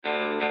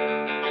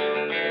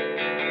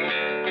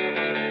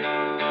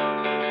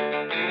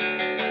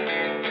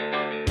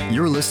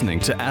You're listening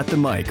to At the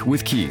Mic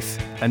with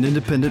Keith, an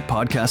independent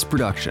podcast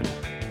production.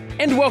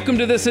 And welcome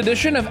to this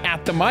edition of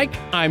At the Mic.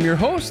 I'm your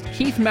host,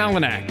 Keith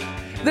Malinak.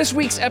 This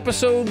week's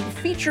episode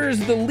features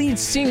the lead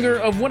singer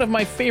of one of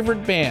my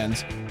favorite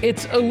bands.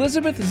 It's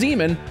Elizabeth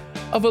Zeman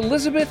of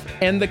Elizabeth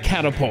and the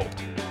Catapult.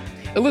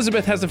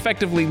 Elizabeth has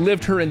effectively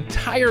lived her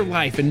entire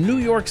life in New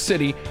York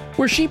City,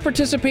 where she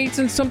participates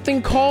in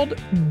something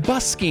called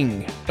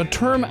busking, a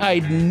term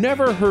I'd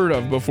never heard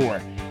of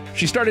before.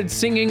 She started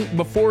singing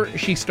before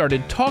she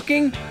started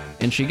talking,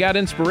 and she got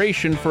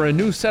inspiration for a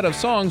new set of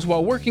songs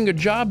while working a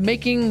job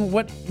making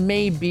what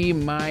may be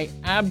my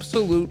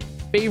absolute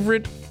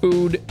favorite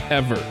food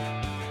ever.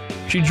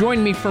 She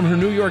joined me from her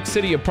New York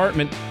City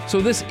apartment, so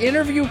this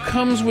interview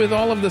comes with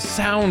all of the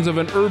sounds of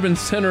an urban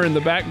center in the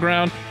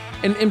background.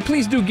 And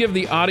please do give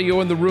the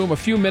audio in the room a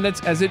few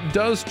minutes, as it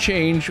does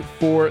change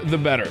for the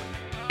better.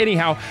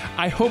 Anyhow,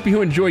 I hope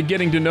you enjoy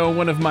getting to know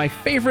one of my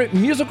favorite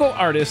musical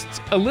artists,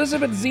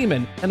 Elizabeth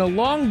Zeman, in a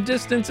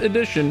long-distance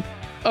edition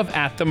of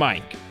At the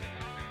Mic.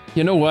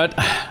 You know what?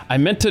 I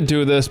meant to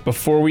do this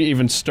before we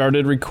even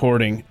started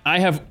recording. I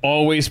have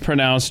always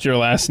pronounced your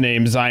last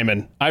name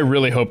Zeman. I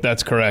really hope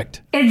that's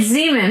correct. It's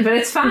Zeman, but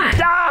it's fine.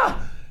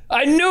 Ah!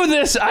 I knew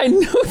this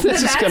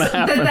was going to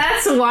happen. But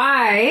that's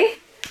why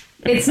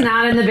it's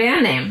not in the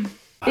band name.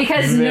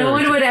 Because no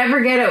one would ever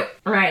get it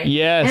right.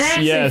 Yes, and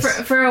actually,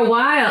 yes. For a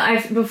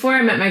while, before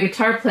I met my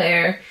guitar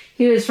player,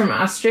 he was from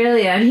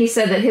Australia, and he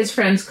said that his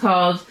friends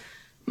called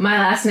my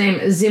last name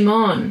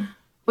Zimon,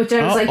 which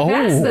I was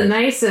that's the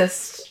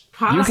nicest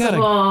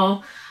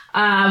possible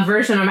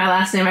version of my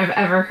last name I've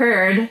ever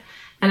heard.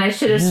 And I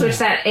should have switched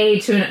that A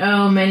to an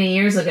O many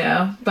years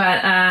ago.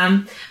 But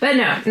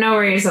no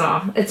worries at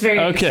all. It's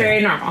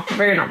very normal.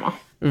 Very normal.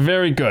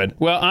 Very good.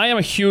 Well, I am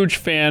a huge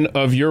fan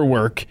of your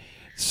work.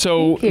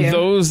 So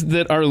those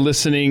that are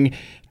listening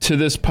to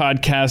this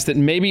podcast that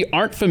maybe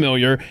aren't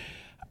familiar,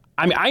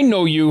 I mean, I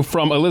know you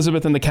from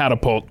Elizabeth and the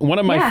Catapult, one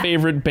of my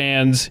favorite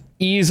bands,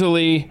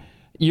 easily.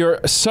 You're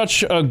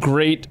such a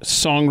great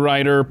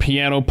songwriter,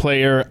 piano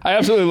player. I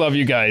absolutely love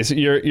you guys.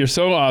 You're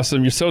so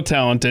awesome. You're so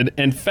talented.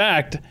 In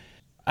fact,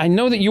 I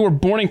know that you were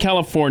born in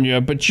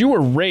California, but you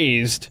were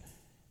raised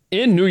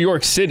in New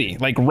York City,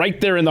 like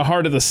right there in the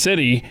heart of the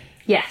city.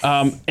 Yes.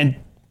 And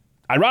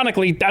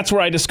ironically, that's where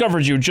I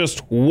discovered you,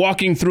 just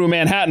walking through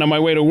Manhattan on my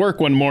way to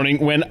work one morning,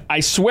 when I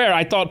swear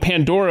I thought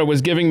Pandora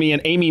was giving me an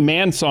Amy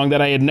Mann song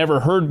that I had never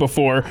heard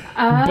before.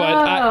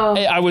 But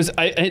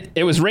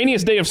it was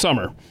Rainiest Day of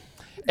Summer.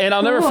 And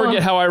I'll never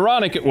forget how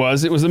ironic it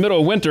was. It was the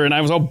middle of winter, and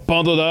I was all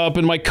bundled up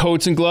in my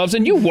coats and gloves,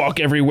 and you walk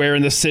everywhere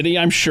in the city,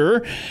 I'm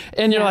sure.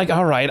 And you're like,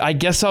 all right, I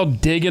guess I'll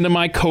dig into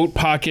my coat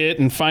pocket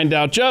and find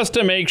out just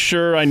to make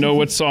sure I know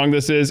what song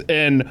this is.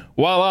 And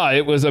voila,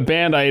 it was a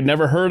band I had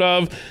never heard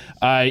of.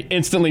 I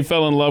instantly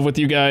fell in love with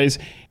you guys.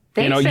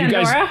 Thanks, you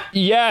Pandora. guys,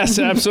 yes,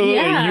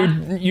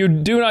 absolutely.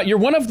 You're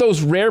one of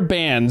those rare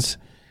bands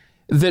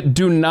that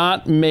do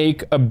not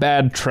make a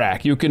bad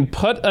track. You can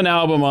put an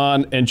album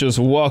on and just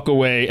walk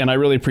away, and I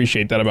really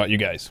appreciate that about you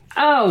guys.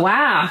 Oh,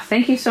 wow.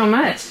 Thank you so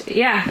much.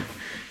 Yeah,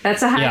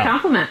 that's a high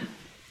compliment.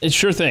 It's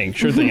sure thing.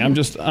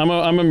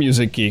 I'm a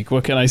music geek.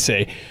 What can I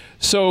say?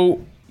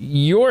 So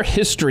your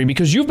history,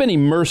 because you've been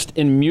immersed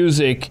in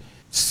music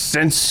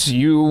since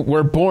you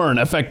were born,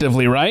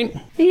 effectively, right?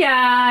 Yeah,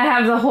 I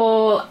have the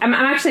whole... I'm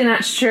actually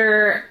not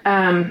sure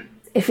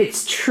if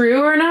it's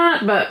true or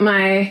not, but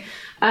my...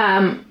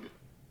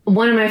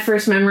 one of my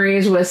first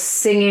memories was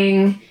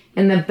singing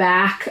in the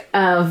back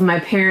of my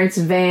parents'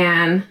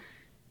 van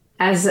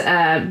as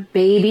a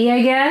baby,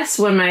 I guess,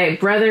 when my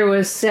brother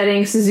was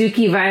studying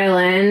Suzuki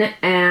violin,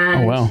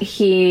 and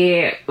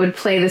he would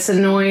play this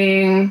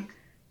annoying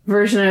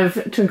version of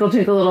Twinkle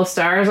Twinkle Little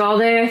Stars all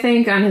day, I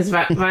think, on his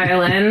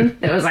violin.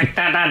 It was like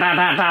da da da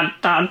da da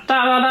da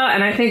da da,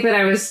 and I think that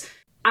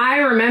I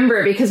remember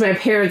it because my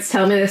parents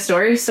tell me this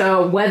story,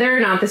 so whether or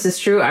not this is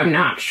true, I'm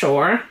not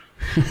sure.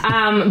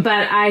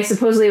 But I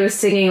supposedly was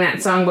singing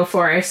that song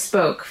before I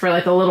spoke for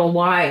like a little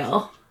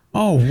while.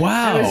 Oh,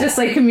 wow. I was just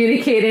like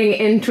communicating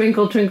in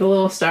Twinkle Twinkle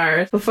Little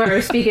Stars before I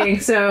was speaking.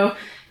 So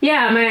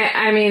yeah,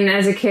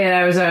 as a kid,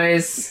 I was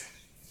always,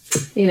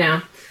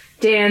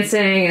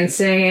 dancing and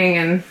singing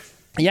and...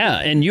 Yeah,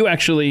 and you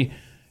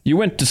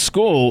went to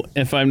school,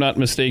 if I'm not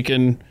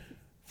mistaken,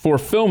 for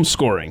film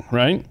scoring,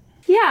 right?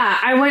 Yeah,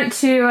 I went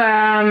to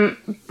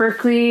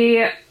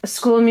Berklee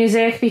School of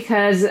Music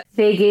because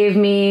they gave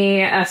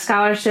me a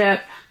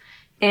scholarship,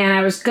 and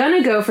I was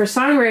going to go for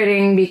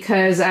songwriting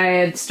because I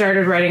had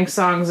started writing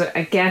songs,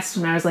 I guess,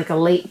 when I was like a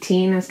late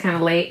teen. I was kind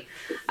of late.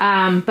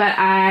 But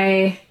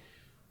I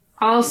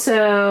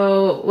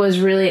also was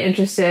really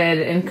interested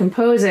in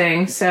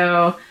composing,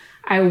 so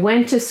I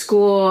went to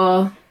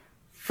school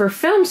for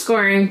film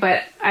scoring,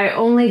 but I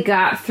only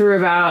got through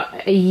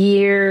about a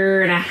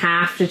year and a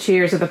half to 2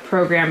 years of the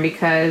program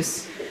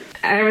because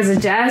I was a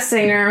jazz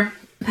singer,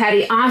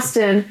 Patty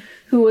Austin,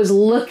 who was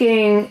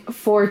looking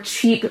for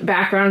cheap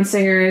background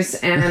singers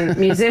and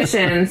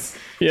musicians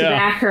to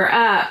back her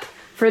up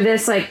for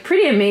this like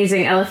pretty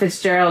amazing Ella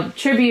Fitzgerald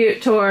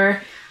tribute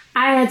tour.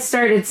 I had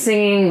started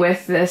singing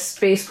with this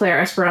bass player,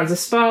 Esperanza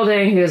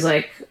Spalding, who's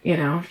like,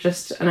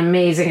 just an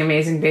amazing,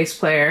 amazing bass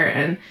player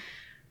and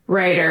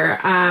writer.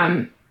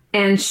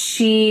 And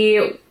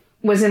she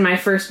was in my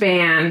first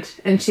band,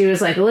 and she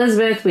was like,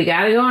 Elizabeth, we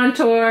got to go on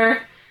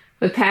tour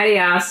with Patty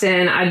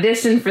Austin,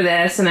 audition for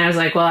this. And I was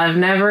like, well, I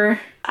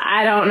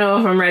don't know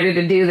if I'm ready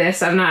to do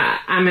this. I'm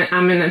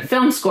in a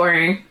film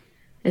scoring.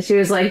 And she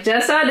was like,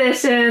 just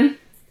audition.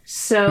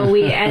 So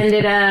we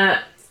ended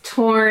up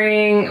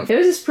touring. It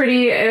was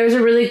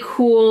a really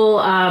cool,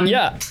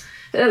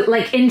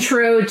 like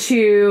intro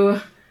to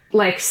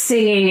like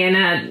singing in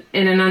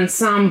an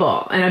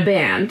ensemble in a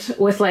band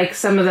with like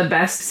some of the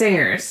best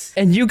singers.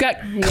 And you got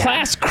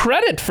class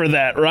credit for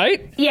that,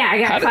 right? Yeah, I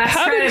got class credit for that.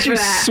 How did you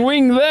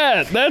swing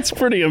that? That's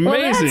pretty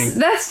amazing. Well,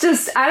 that's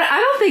just, I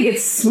don't think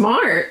it's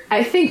smart.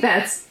 I think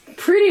that's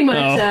pretty much,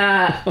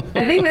 I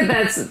think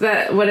that's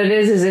what it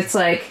is it's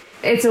like,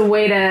 it's a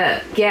way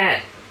to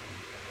get,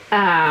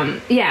 I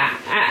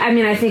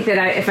think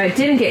that if I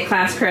didn't get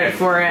class credit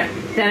for it,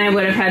 then I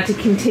would have had to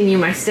continue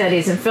my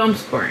studies in film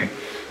scoring.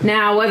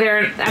 Now,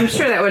 I'm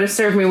sure that would have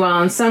served me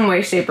well in some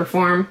way, shape, or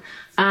form,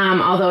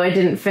 although I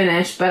didn't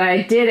finish. But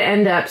I did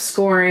end up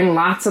scoring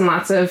lots and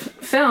lots of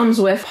films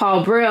with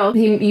Paul Brill.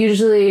 He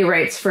usually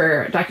writes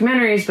for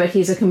documentaries, but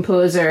he's a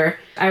composer.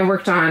 I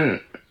worked on,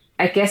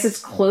 I guess it's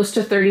close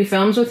to 30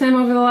 films with him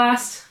over the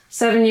last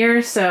 7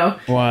 years. So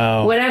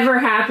wow. Whatever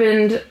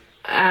happened,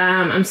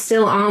 I'm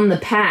still on the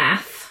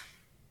path.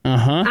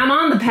 I'm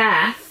on the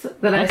path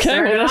that I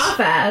started off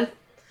at.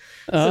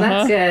 So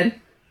that's good.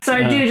 So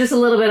I do just a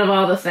little bit of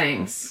all the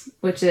things,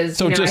 which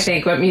is, I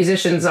think what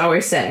musicians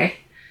always say.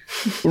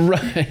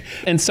 Right.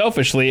 And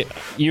selfishly,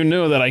 you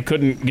knew that I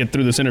couldn't get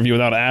through this interview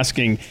without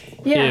asking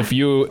if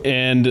you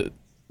and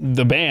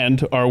the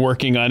band are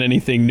working on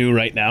anything new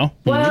right now.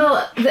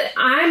 Well,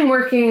 I'm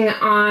working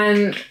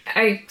on,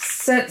 I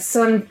sent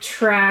some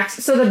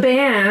tracks. So the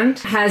band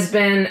has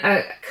been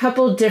a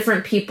couple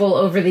different people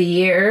over the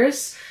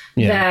years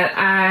that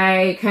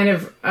I kind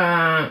of,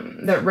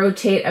 that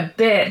rotate a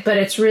bit, but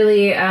it's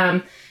really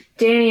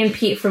Danny and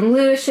Pete from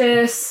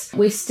Lucius.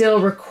 We still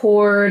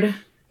record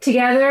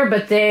together,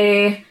 but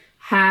they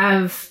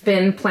have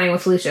been playing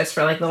with Lucius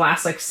for like the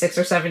last 6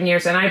 or 7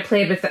 years. And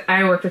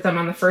I worked with them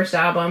on the first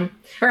album,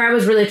 or I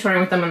was really touring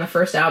with them on the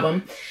first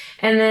album.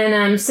 And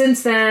then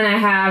since then I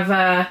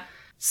have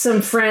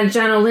some friends,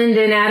 Jenna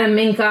Linden, Adam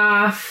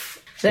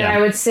Minkoff, that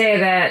I would say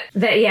that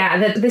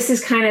this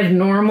is kind of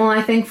normal,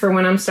 I think, for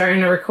when I'm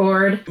starting to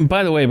record.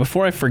 By the way,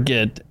 before I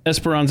forget,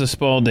 Esperanza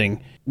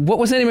Spalding, what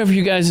was the name of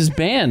you guys'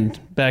 band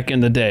back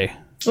in the day?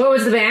 What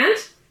was the band?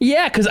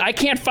 Yeah, because I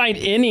can't find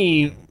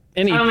any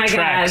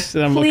tracks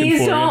that I'm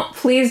looking for.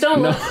 Please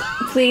don't look.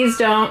 Please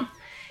don't.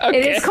 Okay.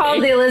 It is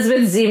called the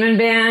Elizabeth Zeman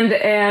Band,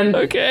 and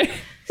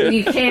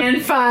you can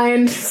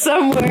find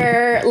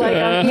somewhere like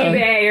on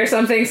eBay or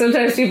something.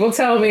 Sometimes people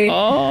tell me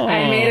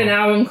I made an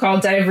album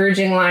called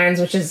Diverging Lines,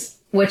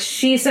 which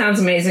she sounds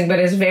amazing, but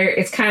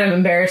it's kind of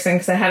embarrassing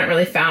because I hadn't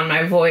really found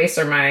my voice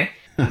or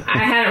I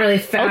hadn't really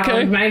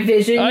found my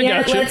vision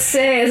yet. Gotcha. Let's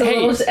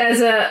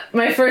say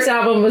my first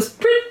album was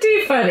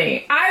pretty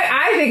funny.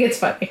 I think it's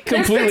funny.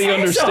 Completely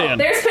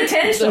understand. There's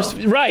potential.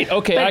 Right.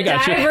 Okay. But I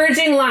got you.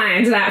 Diverging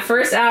Lines, that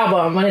first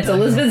album when it's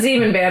Elizabeth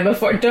Zeman Band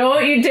before.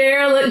 Don't you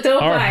dare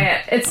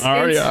buy it. I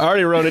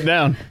already wrote it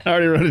down.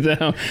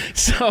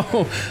 So,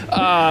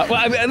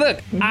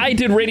 look, I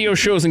did radio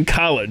shows in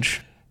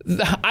college.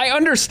 I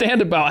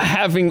understand about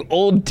having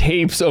old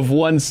tapes of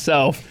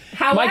oneself.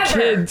 However, my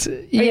kids,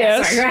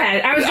 yes. Sorry, go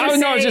ahead.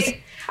 I was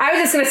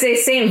just going to say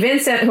St.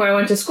 Vincent, who I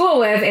went to school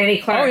with, Annie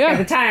Clark at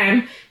the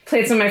time,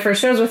 played some of my first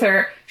shows with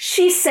her.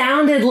 She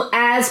sounded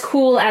as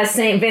cool as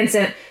St.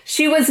 Vincent.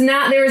 She was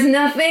not. There was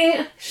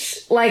nothing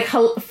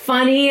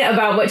funny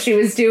about what she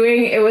was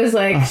doing. It was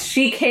like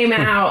she came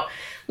out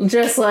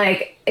just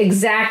like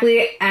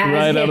exactly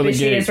as hip as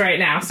she is right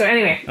now. So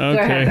anyway, go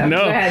ahead.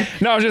 Go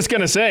ahead. No, I was just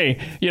going to say,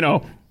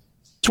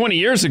 20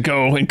 years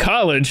ago in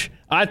college,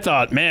 I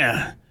thought,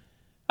 man,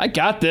 I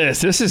got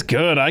this. This is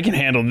good. I can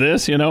handle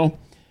this,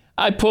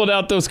 I pulled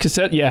out those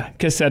cassette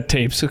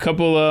tapes a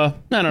couple,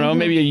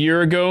 maybe a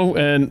year ago,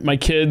 and my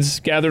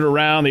kids gathered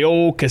around the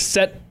old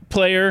cassette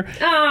player.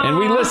 Aww. And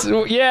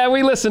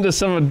we listened to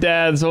some of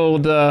Dad's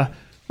old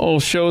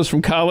shows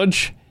from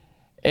college,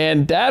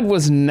 and Dad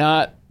was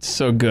not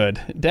so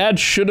good. Dad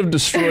should have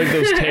destroyed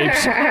those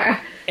tapes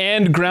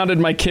and grounded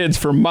my kids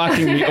for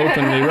mocking me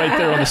openly right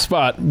there on the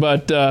spot.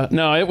 But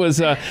no, it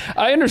was,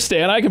 I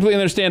understand. I completely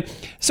understand.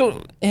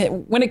 So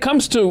when it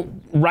comes to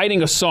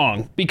writing a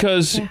song,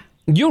 because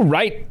you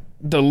write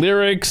the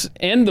lyrics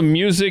and the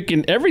music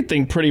and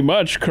everything pretty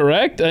much,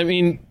 correct? I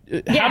mean,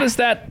 how does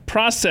that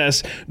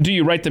process? Do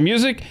you write the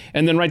music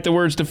and then write the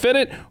words to fit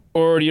it?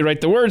 Or do you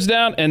write the words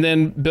down and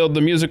then build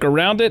the music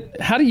around it?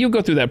 How do you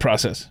go through that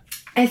process?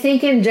 I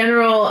think in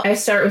general, I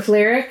start with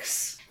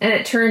lyrics and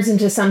it turns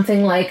into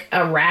something like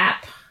a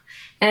rap.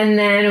 And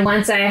then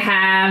once I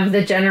have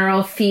the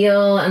general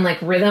feel and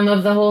rhythm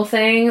of the whole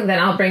thing, then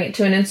I'll bring it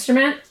to an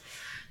instrument.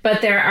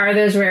 But there are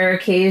those rare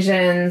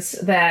occasions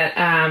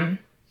that,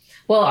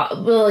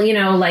 well, you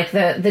know, like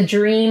the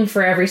dream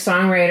for every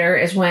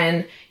songwriter is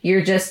when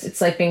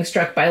it's like being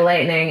struck by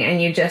lightning and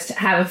you just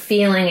have a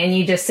feeling and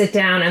you just sit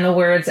down and the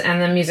words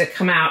and the music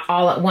come out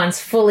all at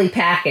once, fully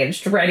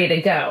packaged, ready to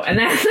go. And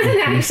that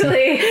actually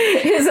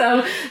is,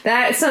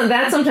 that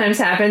sometimes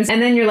happens.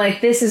 And then you're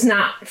like, this is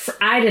not,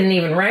 I didn't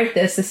even write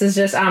this. This is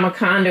just, I'm a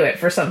conduit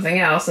for something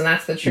else. And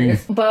that's the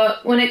truth.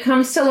 But when it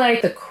comes to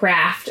like the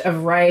craft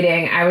of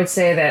writing, I would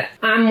say that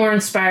I'm more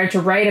inspired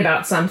to write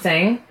about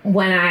something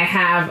when I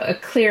have a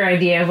clear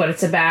idea of what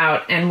it's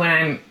about and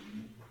when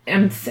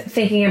I'm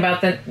thinking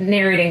about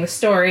narrating the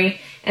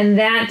story, and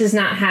that does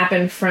not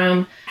happen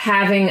from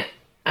having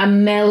a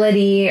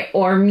melody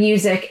or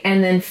music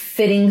and then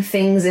fitting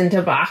things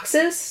into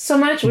boxes so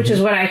much, which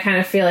is what I kind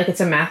of feel like it's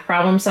a math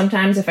problem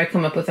sometimes if I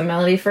come up with a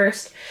melody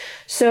first.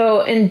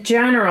 So in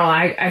general,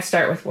 I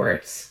start with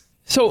words.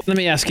 So let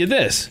me ask you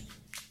this.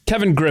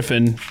 Kevin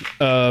Griffin,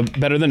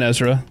 Better Than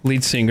Ezra,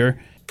 lead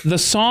singer. The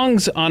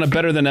songs on a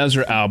Better Than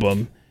Ezra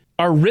album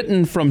are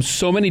written from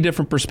so many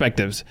different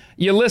perspectives.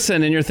 You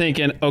listen and you're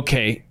thinking,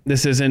 okay,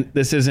 this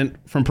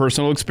isn't from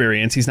personal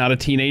experience. He's not a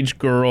teenage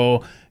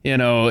girl, you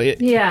know. It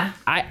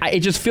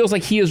just feels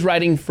like he is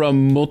writing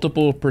from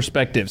multiple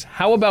perspectives.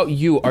 How about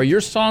you? Are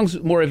your songs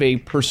more of a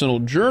personal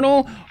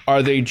journal?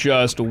 Are they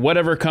just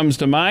whatever comes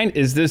to mind?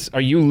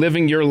 Are you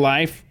living your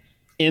life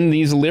in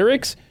these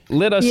lyrics?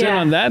 Let us in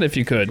on that if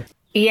you could.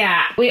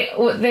 Yeah,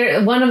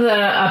 one of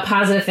the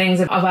positive things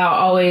about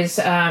always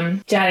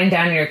jotting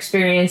down your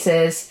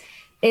experiences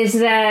is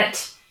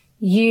that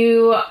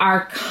you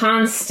are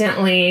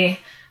constantly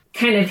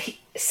kind of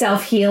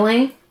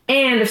self-healing.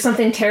 And if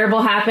something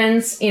terrible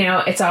happens, you know,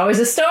 it's always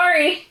a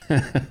story.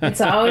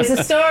 It's always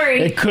a story.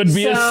 It could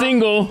be a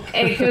single.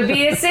 It could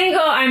be a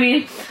single. I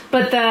mean,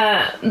 but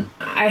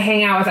I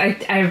hang out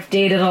with, I've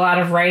dated a lot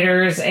of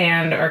writers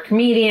or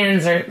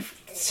comedians or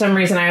some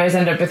reason I always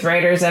end up with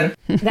writers, and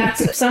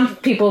that's some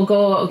people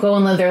go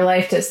and live their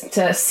life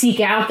to seek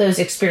out those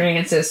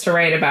experiences to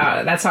write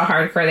about. That's how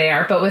hardcore they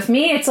are. But with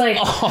me, it's like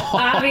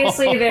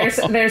obviously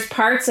there's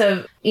parts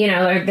of, you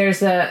know, there's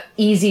the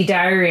easy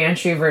diary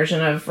entry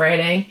version of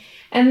writing,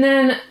 and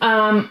then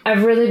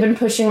I've really been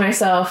pushing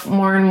myself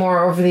more and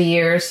more over the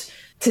years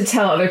to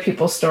tell other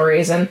people's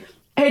stories. And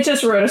I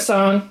just wrote a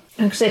song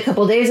actually a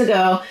couple days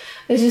ago.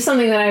 It's just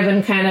something that I've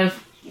been kind of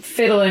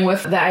fiddling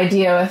with the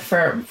idea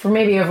for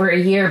maybe over a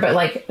year, but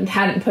like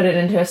hadn't put it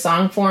into a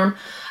song form,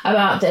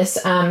 about this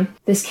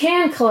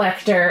can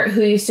collector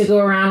who used to go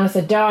around with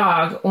a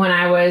dog when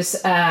I was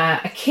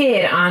a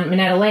kid on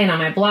Minetta Lane on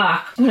my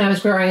block when I was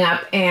growing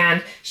up,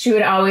 and she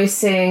would always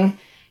sing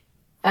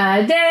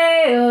daylight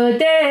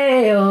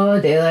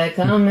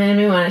come and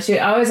we want it. She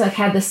always like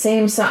had the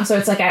same song, so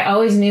it's like I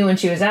always knew when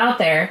she was out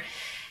there,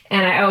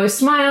 and I always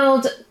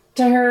smiled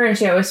to her and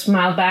she always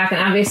smiled back.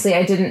 And obviously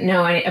I didn't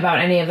know about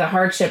any of the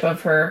hardship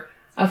of her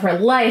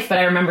life, but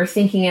I remember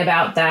thinking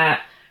about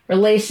that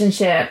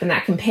relationship and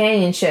that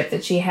companionship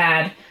that she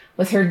had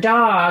with her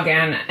dog,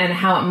 and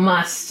how it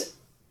must,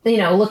 you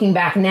know, looking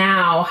back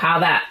now,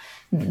 how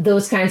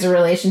those kinds of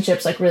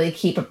relationships like really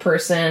keep a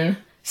person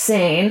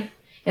sane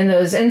in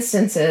those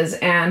instances.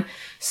 And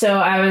so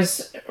I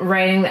was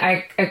writing,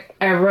 I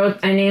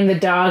named the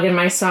dog in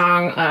my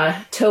song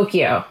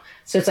Tokyo.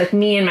 So it's like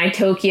me and my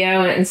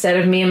Tokyo instead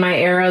of me and my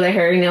Arrow, the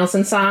Harry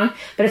Nilsson song.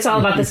 But it's all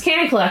about this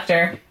can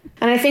collector.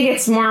 And I think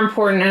it's more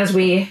important as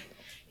we're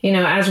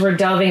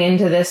delving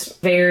into this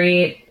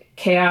very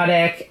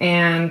chaotic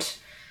and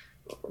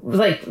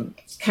like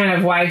kind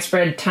of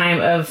widespread time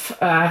of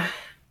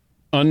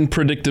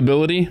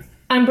unpredictability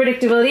and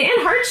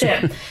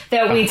hardship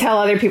that we tell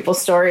other people's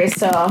stories.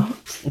 So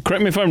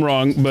correct me if I'm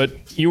wrong,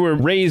 but you were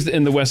raised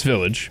in the West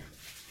Village.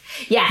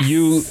 Yes.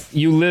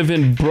 You live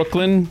in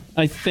Brooklyn,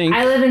 I think.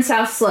 I live in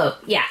South Slope.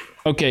 Yeah.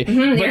 Okay.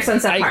 Near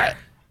Sunset Park.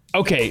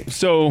 Okay,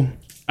 so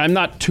I'm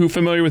not too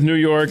familiar with New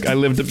York. I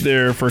lived up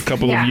there for a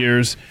couple of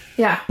years.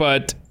 Yeah.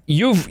 But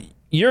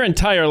your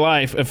entire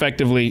life,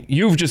 effectively,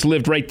 you've just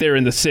lived right there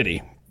in the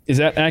city. Is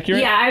that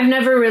accurate? Yeah,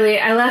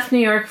 I left New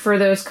York for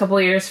those couple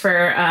of years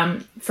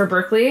for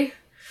Berkeley.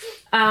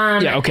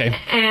 Yeah, okay.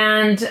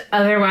 And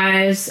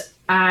otherwise,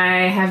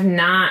 I have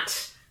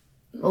not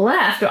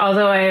left,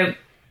 although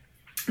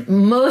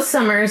most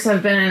summers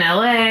have been in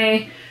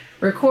LA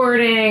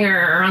recording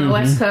or on the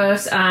West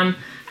Coast. I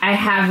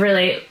have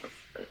really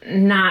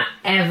not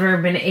ever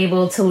been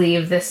able to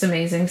leave this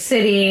amazing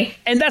city.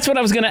 And that's what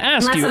I was going to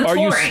ask you. I'm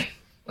touring,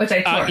 which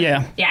I tour.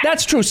 Yeah,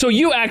 that's true. So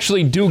you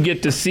actually do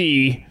get to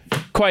see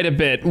quite a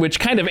bit, which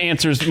kind of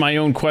answers my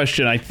own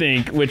question, I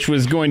think, which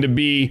was going to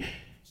be,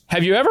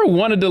 have you ever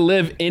wanted to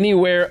live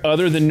anywhere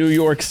other than New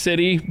York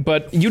City?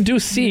 But you do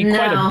see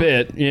quite a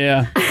bit.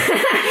 Yeah.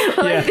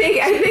 Well, yeah.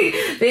 I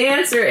think the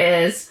answer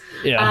is,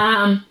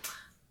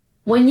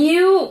 when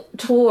you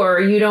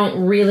tour, you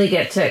don't really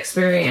get to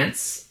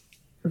experience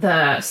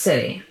the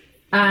city.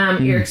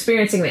 You're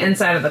experiencing the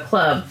inside of the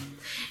club,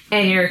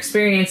 and you're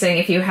experiencing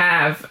if you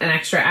have an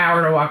extra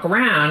hour to walk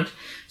around.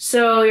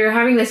 So you're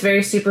having this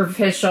very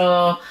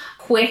superficial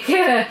quick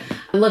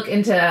look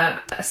into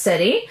a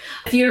city.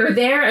 If you're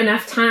there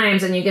enough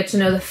times and you get to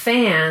know the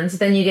fans,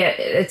 then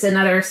it's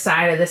another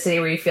side of the city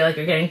where you feel like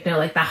you're getting to know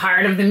like the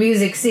heart of the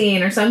music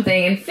scene or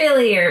something in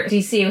Philly or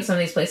DC with some of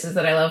these places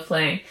that I love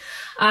playing.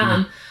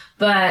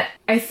 But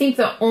I think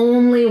the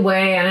only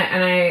way,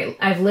 and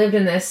I've lived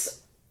in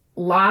this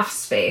loft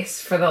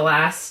space for the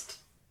last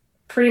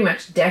pretty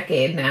much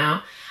decade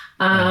now,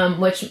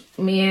 which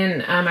me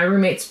and my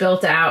roommates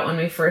built out when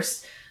we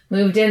first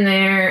moved in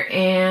there,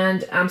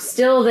 and I'm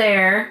still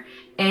there.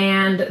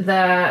 And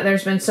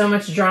there's been so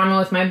much drama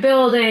with my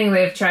building.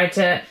 They've tried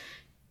to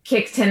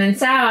kick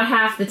tenants out.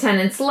 Half the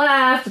tenants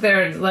left.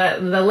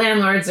 The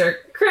landlords are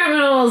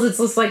criminals. It's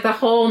just like the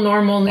whole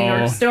normal New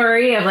York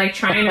story of like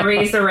trying to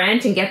raise the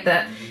rent and get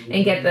the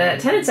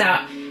tenants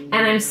out. And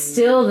I'm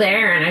still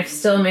there, and I've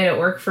still made it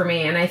work for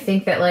me. And I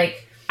think that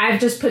like I've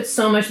just put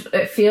so much,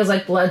 it feels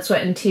like blood,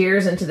 sweat, and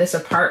tears into this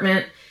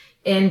apartment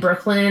in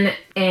Brooklyn,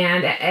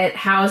 and it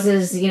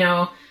houses,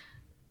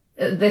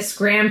 this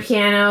grand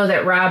piano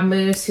that Rob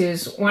Moose,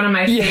 who's one of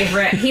my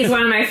favorite, he's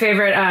one of my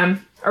favorite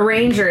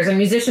arrangers and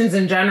musicians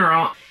in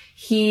general.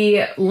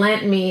 He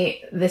lent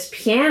me this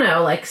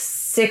piano like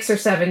 6 or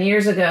 7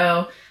 years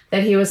ago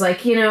that he was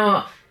like,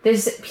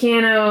 this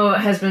piano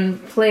has been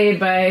played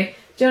by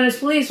Jonas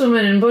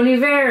Policewoman and Bon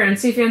Iver and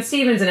Sufjan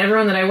Stevens and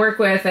everyone that I work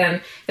with,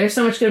 and there's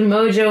so much good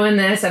mojo in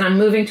this, and I'm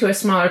moving to a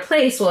smaller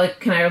place. Well, like,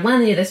 can I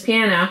lend you this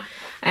piano?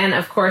 And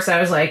of course I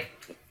was like,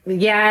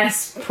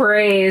 yes,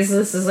 praise.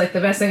 This is like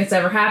the best thing that's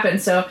ever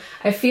happened. So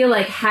I feel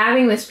like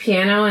having this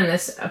piano in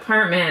this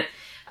apartment,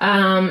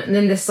 and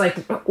then this like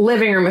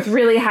living room with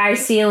really high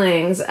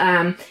ceilings,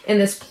 in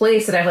this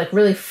place that I've like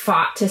really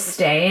fought to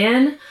stay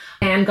in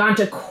and gone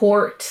to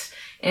court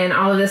and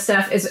all of this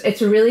stuff,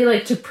 it's really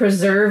like to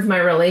preserve my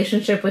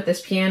relationship with this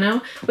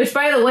piano, which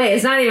by the way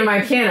is not even my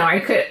piano.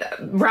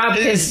 Rob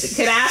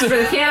could ask for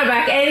the piano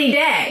back any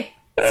day.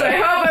 So I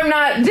hope I'm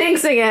not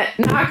jinxing it.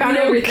 Knock on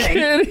everything.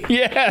 Kidding.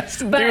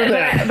 Yes, but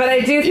I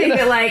do think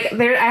that like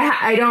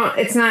I don't.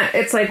 It's not.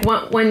 It's like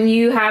when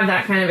you have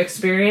that kind of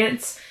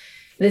experience.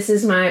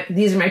 These are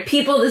my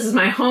people. This is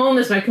my home.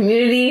 This is my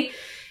community.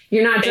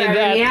 You're not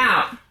driving me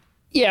out.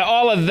 Yeah,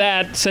 all of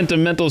that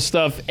sentimental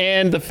stuff,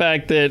 and the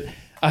fact that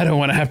I don't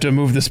want to have to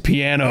move this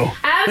piano.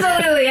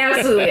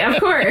 Absolutely, of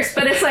course.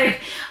 But it's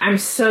like I'm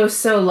so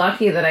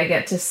lucky that I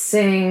get to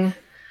sing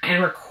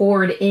and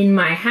record in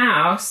my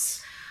house.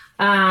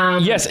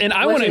 Yes, and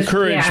I want to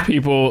encourage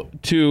people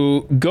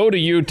to go to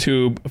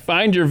YouTube,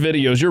 find your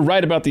videos. You're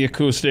right about the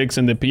acoustics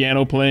and the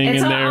piano playing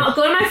in there.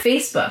 Go to my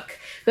Facebook.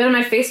 Go to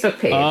my Facebook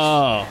page.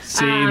 Oh,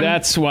 see,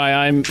 that's why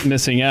I'm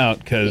missing out,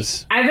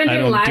 because I've been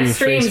doing live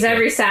streams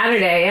every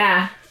Saturday,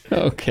 yeah.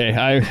 Okay,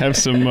 I have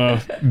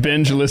some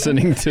binge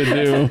listening to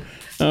do.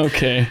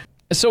 Okay.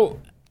 So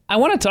I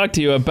want to talk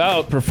to you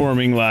about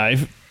performing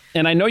live.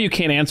 And I know you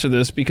can't answer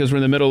this because we're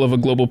in the middle of a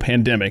global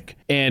pandemic.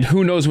 And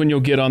who knows when you'll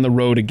get on the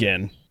road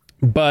again.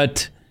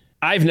 But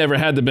I've never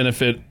had the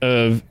benefit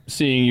of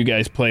seeing you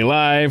guys play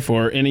live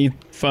or any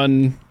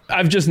fun.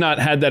 I've just not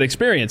had that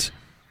experience.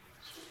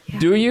 Yeah.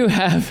 Do you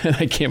have, and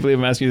I can't believe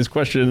I'm asking this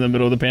question in the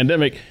middle of the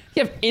pandemic, do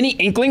you have any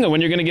inkling of when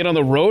you're going to get on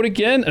the road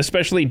again,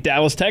 especially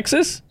Dallas,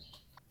 Texas?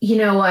 You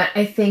know what?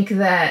 I think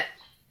that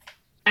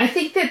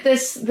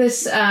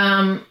this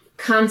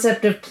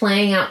concept of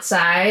playing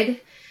outside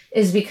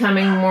is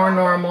becoming more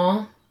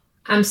normal.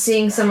 I'm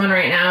seeing someone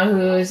right now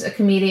who's a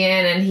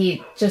comedian, and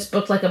he just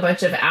booked like a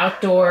bunch of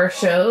outdoor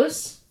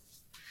shows.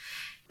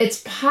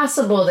 It's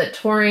possible that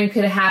touring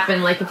could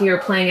happen like if you were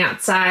playing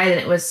outside and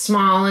it was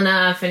small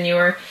enough and you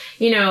were,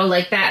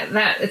 like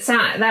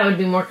that would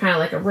be more kind of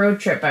like a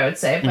road trip, I would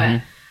say.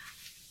 But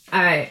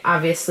I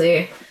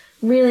obviously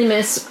really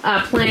miss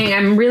playing.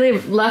 I'm really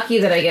lucky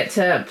that I get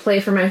to play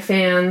for my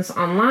fans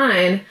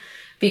online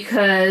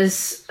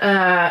because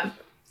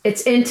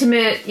it's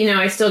intimate.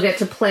 I still get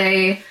to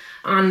play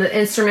on the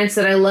instruments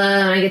that I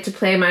love, and I get to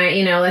play my,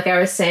 like I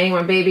was saying,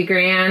 my baby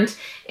grand,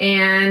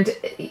 and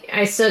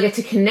I still get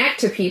to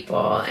connect to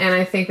people. And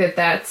I think that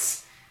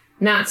that's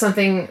not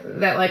something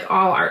that like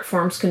all art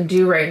forms can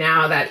do right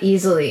now that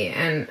easily.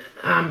 And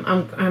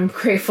I'm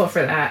grateful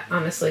for that.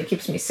 Honestly, it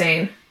keeps me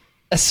sane.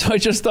 So I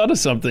just thought of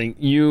something.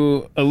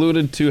 You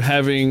alluded to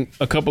having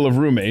a couple of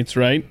roommates,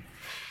 right?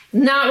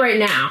 Not right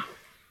now.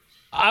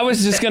 I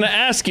was just going to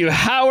ask you,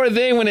 how are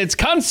they when it's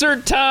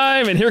concert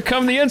time and here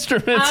come the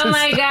instruments? Oh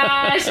my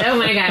gosh.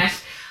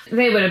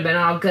 They would have been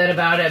all good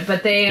about it,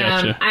 but they,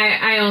 Gotcha.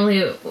 I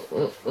only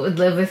would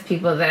live with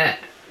people that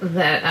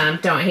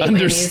don't hate my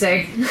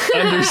music.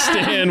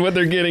 Understand what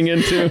they're getting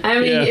into. I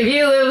mean, if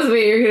you live with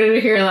me, you're going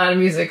to hear a lot of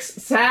music,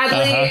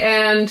 sadly,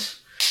 and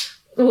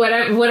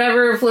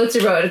whatever floats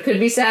your boat. It could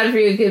be sad for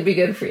you, it could be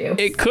good for you.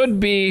 It could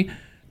be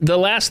the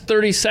last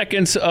 30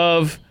 seconds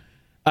of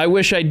I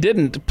Wish I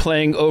Didn't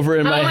playing over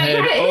in my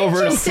head. God, over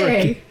interesting. and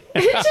over again.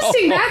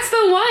 Interesting. That's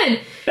the one.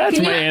 That's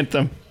my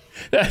anthem.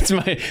 That's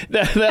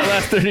that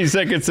last 30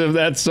 seconds of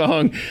that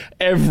song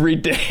every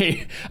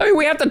day. I mean,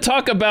 we have to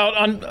talk about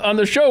on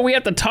the show. We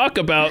have to talk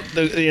about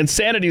the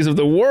insanities of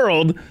the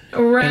world,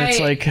 Right. and it's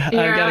like I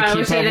gotta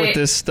keep up with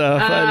this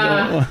stuff.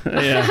 I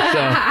don't. Yeah. So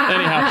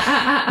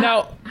anyhow,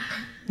 now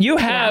you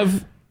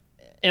have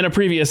in a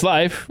previous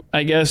life,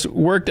 I guess,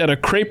 worked at a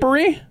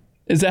creperie.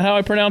 Is that how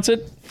I pronounce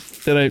it?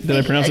 Did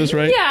I pronounce this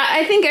right? Yeah,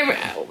 I think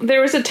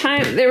there was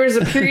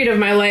a period of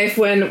my life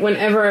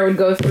whenever I would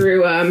go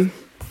through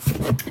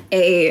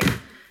a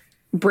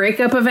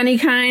breakup of any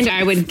kind,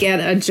 I would get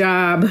a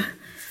job.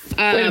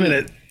 Wait a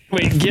minute.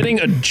 Wait, getting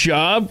a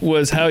job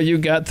was how you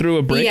got through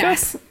a breakup?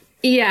 Yes.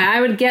 Yeah, I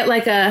would get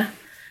like a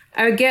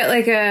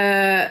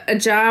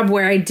job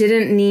where I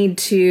didn't need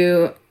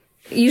to,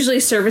 usually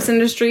service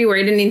industry, where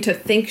I didn't need to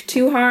think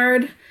too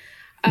hard.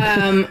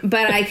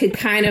 But I could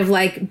kind of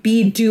like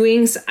be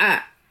doing,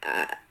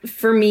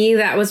 for me,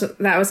 that was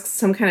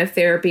some kind of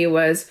therapy,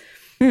 was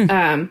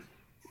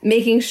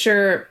making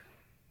sure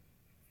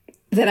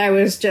that I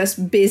was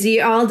just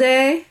busy all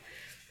day.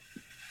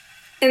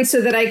 And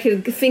so that I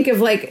could think of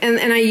like,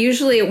 and I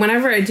usually,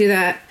 whenever I do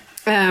that,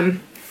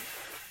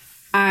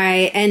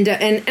 I end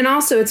up, and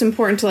also it's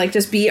important to like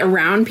just be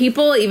around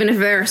people, even if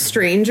they're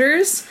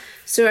strangers.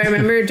 So I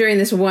remember during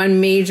this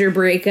one major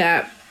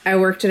breakup, I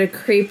worked at a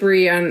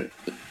creperie on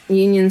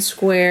Union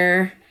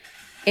Square,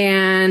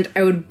 and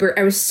I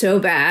was so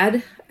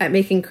bad at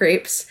making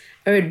crepes.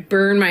 I would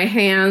burn my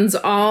hands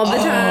all the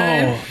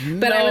time,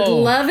 but I would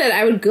love it.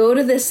 I would go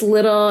to this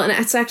little, and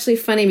it's actually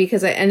funny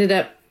because I ended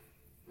up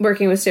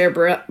working with Sarah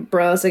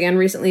Bareilles again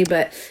recently,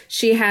 but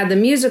she had the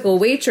musical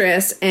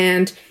Waitress,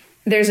 and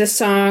there's a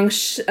song,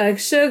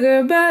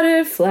 Sugar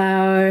Butter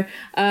Flour,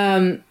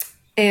 and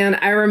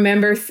I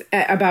remember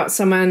about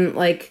someone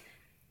like,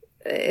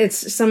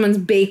 it's someone's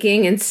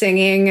baking and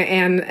singing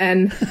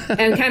and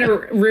kind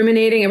of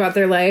ruminating about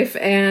their life,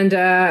 and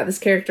this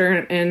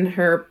character in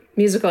her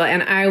musical,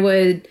 and I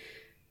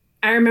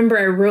remember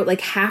I wrote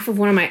like half of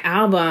one of my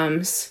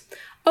albums.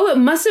 Oh, it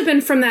must have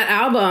been from that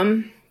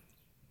album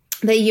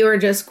that you were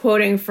just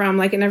quoting from,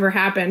 like It Never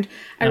Happened.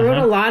 I wrote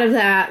a lot of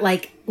that,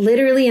 like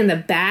literally in the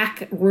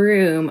back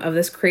room of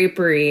this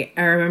creperie.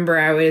 I remember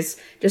I was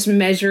just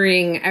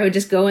measuring. I would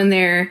just go in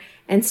there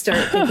and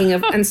start thinking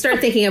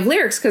of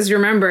lyrics, because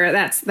remember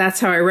that's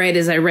how I write.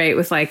 Is I write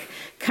with like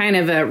kind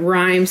of a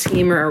rhyme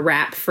scheme or a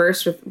rap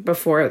first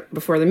before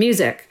the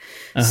music.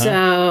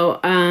 So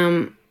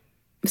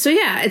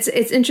yeah, it's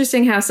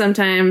interesting how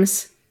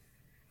sometimes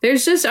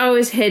there's just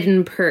always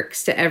hidden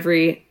perks to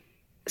every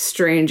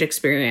strange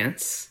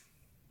experience.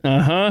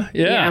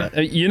 Yeah.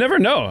 You never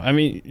know. I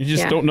mean, you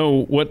just don't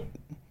know what.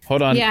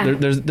 Hold on. Yeah.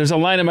 There's a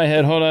line in my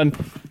head. Hold on.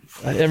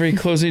 Every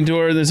closing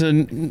door, there's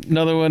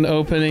another one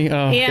opening.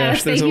 Oh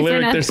gosh, there's a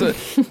lyric.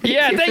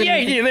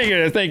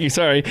 Thank you.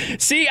 Sorry.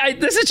 See,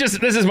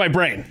 this is my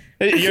brain.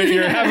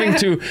 You're having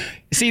to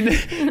see.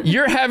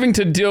 You're having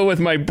to deal with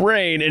my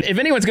brain. And if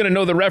anyone's going to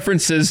know the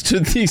references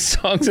to these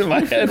songs in my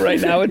head right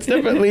now, it's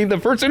definitely the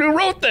person who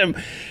wrote them.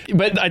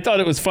 But I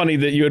thought it was funny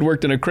that you had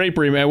worked in a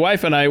creperie. My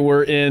wife and I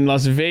were in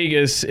Las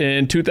Vegas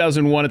in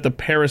 2001 at the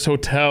Paris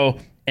Hotel,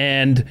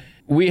 and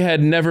we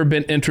had never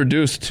been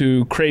introduced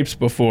to crepes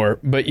before,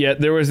 but yet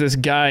there was this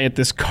guy at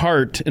this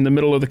cart in the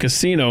middle of the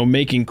casino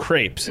making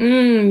crepes.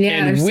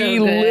 And we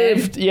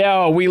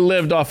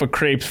lived off of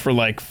crepes for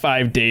like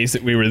 5 days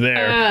that we were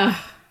there.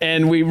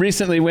 And we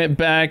recently went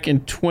back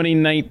in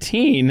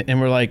 2019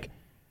 and we're like,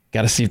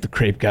 gotta see if the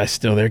crepe guy's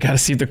still there.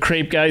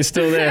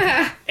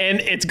 And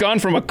it's gone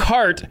from a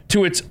cart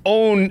to its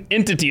own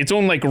entity, its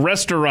own like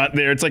restaurant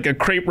there. It's like a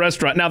crepe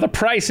restaurant. Now the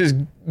price has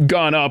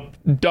gone up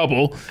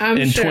double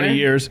in 20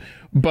 years,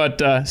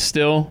 but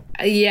still.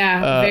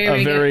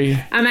 Very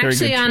good. I'm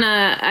actually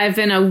I've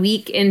been a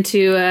week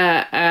into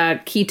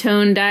a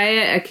ketone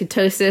diet, a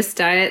ketosis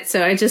diet.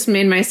 So I just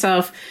made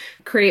myself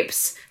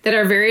crepes that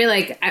are very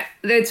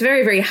it's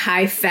very, very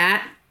high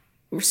fat,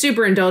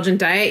 super indulgent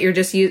diet. You're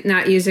just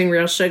not using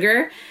real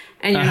sugar,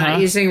 and you're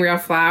not using real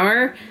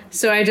flour.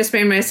 So I just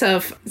made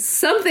myself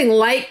something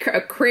like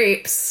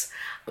crepes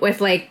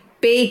with like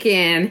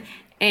bacon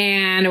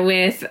and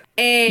with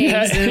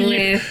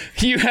eggs.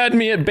 You had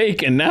me at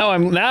bacon. Now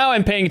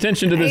I'm paying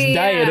attention to this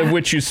diet of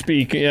which you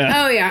speak.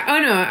 Yeah. Oh yeah. Oh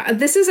no.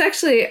 This is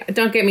actually,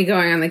 don't get me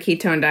going on the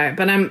ketone diet,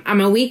 but I'm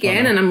a week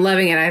in and I'm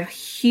loving it. I have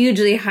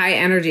hugely high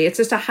energy. It's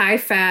just a high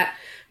fat,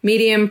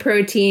 medium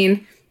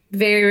protein,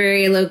 very,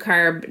 very low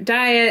carb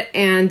diet.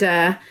 And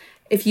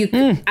if you,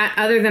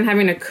 other than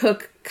having to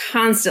cook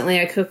constantly,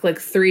 I cook like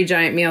 3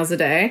 giant meals a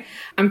day.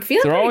 I'm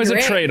feeling There's always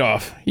great. a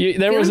trade-off.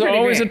 There was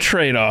always a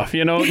trade-off.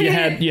 You know, you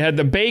had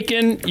the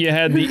bacon, you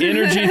had the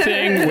energy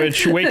thing,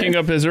 which waking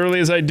up as early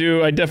as I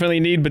do, I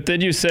definitely need. But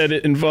then you said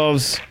it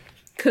involves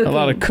a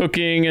lot of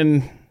cooking,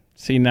 and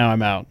see, now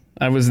I'm out.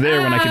 I was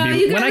there when I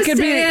could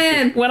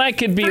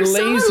be For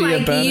lazy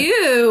like about you.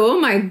 it. Oh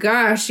my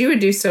gosh, you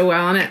would do so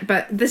well on it.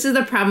 But this is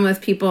the problem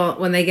with people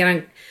when they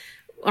get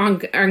on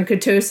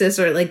ketosis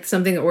or like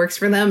something that works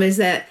for them, is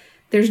that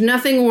there's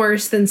nothing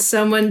worse than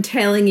someone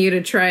telling you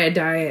to try a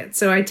diet.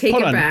 So I take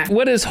Hold it on. back.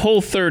 What is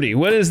Whole30?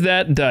 What is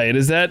that diet?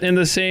 Is that in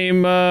the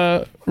same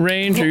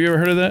range? Have you ever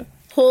heard of that?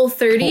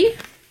 Whole30?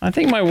 I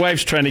think my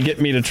wife's trying to get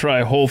me to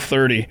try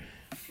Whole30.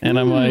 And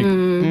I'm like,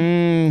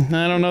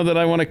 I don't know that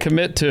I want to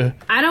commit to.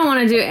 I don't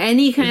want to do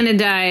any kind of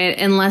diet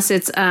unless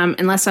it's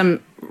unless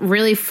I'm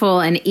really full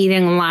and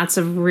eating lots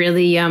of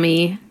really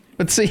yummy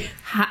Let's see.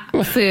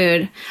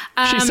 food.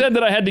 She said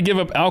that I had to give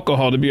up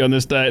alcohol to be on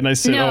this diet, and I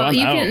said, No, I'm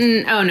you out.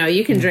 can. Oh no,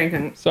 you can drink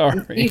them.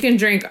 Sorry. You can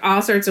drink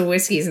all sorts of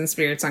whiskeys and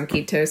spirits on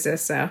ketosis.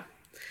 So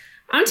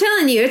I'm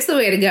telling you, it's the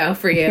way to go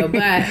for you.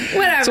 But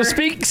whatever. So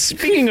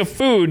speaking of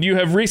food, you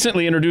have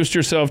recently introduced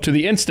yourself to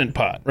the Instant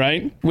Pot,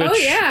 right? The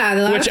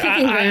last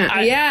cooking brand.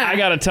 I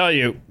got to tell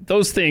you,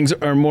 those things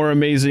are more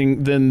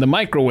amazing than the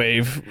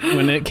microwave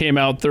when it came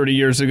out 30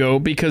 years ago,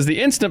 because the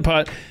Instant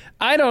Pot,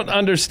 I don't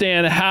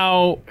understand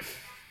how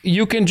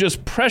you can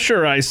just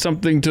pressurize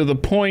something to the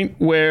point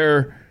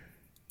where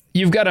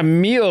you've got a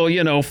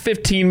meal,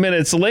 15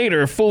 minutes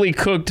later, fully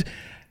cooked.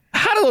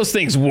 How do those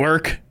things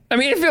work? I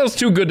mean, it feels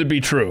too good to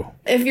be true.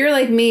 If you're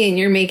like me and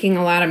you're making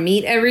a lot of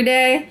meat every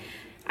day,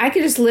 I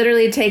could just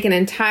literally take an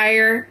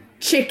entire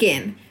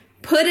chicken,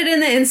 put it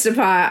in the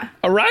Instapot.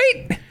 All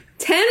right?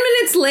 10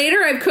 minutes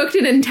later, I've cooked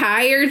an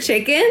entire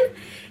chicken.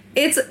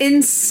 It's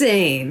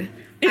insane.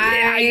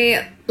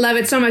 I love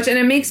it so much. And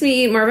it makes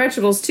me eat more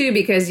vegetables, too,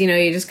 because, you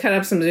just cut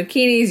up some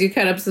zucchinis, you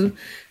cut up some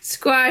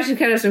squash, you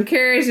cut up some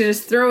carrots, you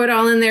just throw it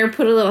all in there,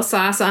 put a little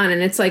sauce on,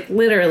 and it's like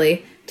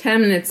literally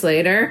 10 minutes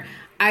later.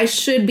 I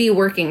should be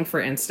working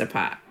for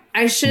Instapot.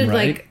 I should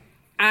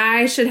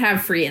I should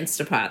have free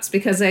Instapots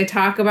because I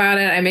talk about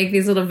it. I make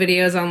these little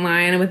videos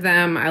online with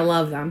them. I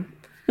love them.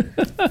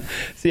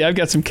 See, I've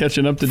got some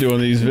catching up to do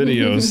on these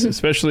videos,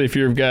 especially if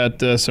you've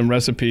got some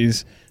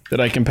recipes that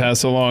I can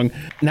pass along.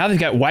 Now they've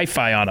got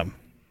Wi-Fi on them.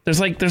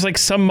 There's like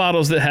some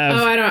models that have.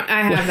 Oh,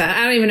 I have that.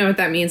 I don't even know what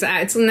that means.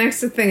 It's the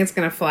next thing it's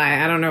gonna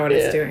fly. I don't know what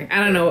it's doing.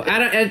 I don't know.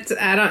 It's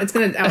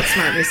gonna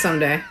outsmart me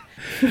someday.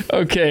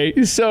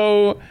 Okay,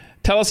 so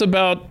tell us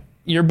about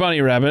your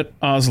bunny rabbit,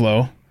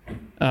 Oslo.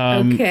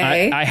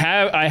 Okay. I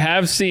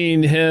have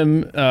seen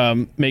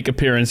him make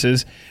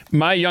appearances.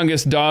 My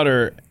youngest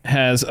daughter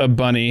has a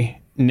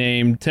bunny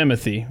named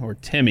Timothy, or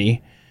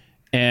Timmy,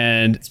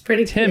 and it's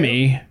pretty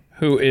Timmy, cute.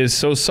 Who is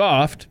so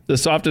soft, the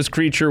softest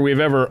creature we've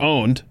ever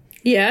owned.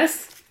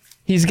 Yes.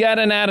 He's got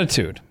an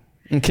attitude.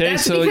 Okay,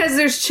 That's because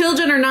there's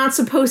children are not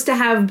supposed to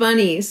have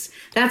bunnies.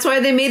 That's why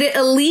they made it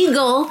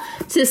illegal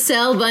to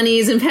sell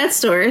bunnies in pet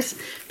stores,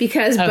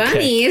 because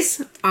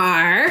bunnies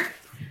are.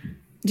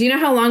 Do you know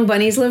how long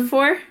bunnies live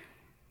for?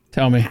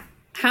 Tell me.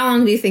 How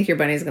long do you think your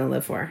bunny's going to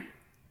live for?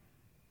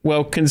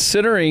 Well,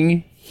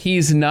 considering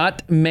he's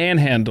not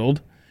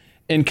manhandled,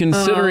 and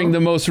considering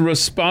the most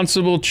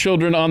responsible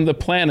children on the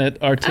planet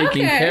are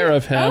taking care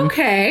of him,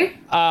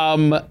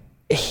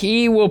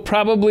 he will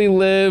probably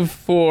live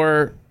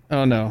for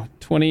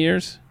 20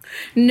 years.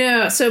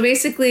 No, so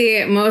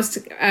basically, most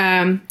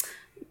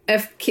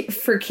if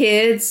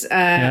kids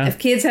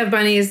have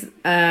bunnies,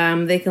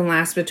 they can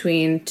last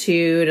between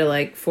 2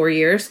 to 4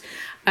 years.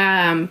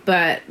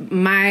 But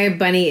my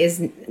bunny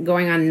is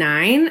going on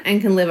 9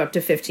 and can live up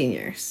to 15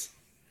 years.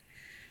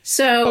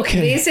 So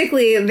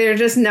basically, they're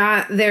just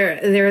not.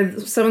 They're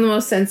some of the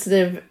most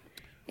sensitive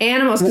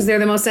animals because they're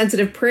the most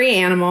sensitive prey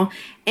animal,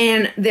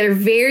 and they're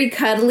very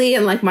cuddly.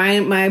 And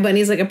my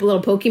bunny's like a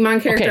little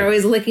Pokemon character,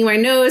 always licking my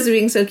nose and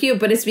being so cute.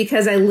 But it's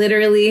because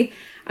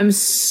I'm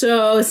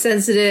so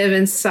sensitive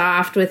and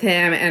soft with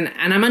him,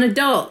 and I'm an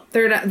adult.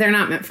 They're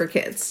not meant for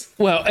kids.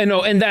 Well, I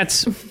know, and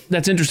that's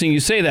interesting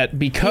you say that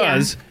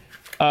because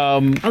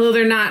although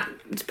they're not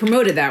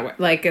promoted that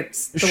way,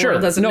 it's the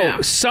world doesn't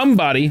know.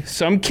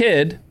 Some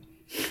kid,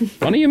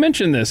 funny you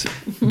mentioned this,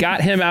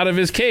 got him out of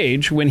his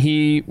cage when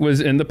he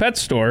was in the pet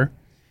store,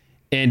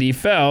 and he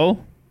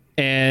fell,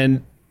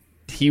 and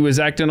he was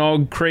acting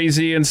all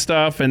crazy and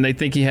stuff, and they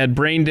think he had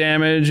brain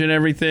damage and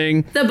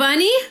everything. The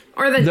bunny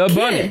or the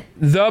kid?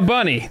 The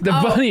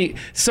bunny.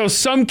 So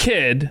some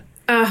kid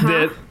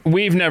that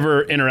we've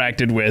never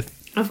interacted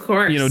with, of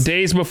course,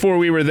 days before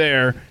we were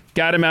there,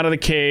 got him out of the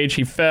cage.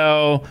 He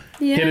fell,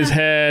 hit his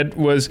head,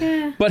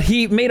 but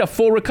he made a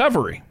full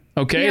recovery.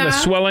 Okay, the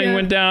swelling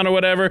went down or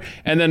whatever,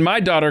 and then my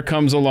daughter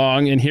comes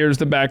along, and here's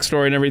the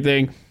backstory and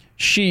everything.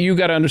 You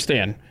got to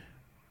understand,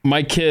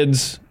 my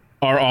kids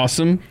are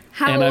awesome.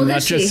 How and old I'm not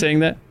is just she? saying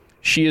that.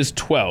 She is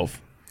 12.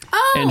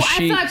 Oh, and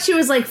I thought she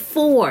was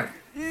 4.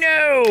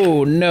 No.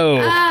 Oh, No.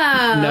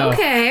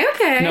 Okay.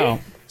 No.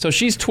 So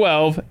she's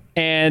 12,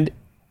 and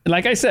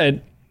like I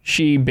said,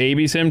 she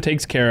babies him,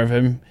 takes care of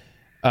him,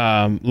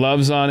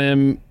 loves on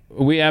him.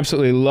 We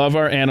absolutely love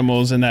our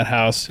animals in that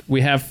house.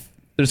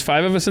 There's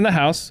 5 of us in the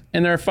house,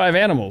 and there are 5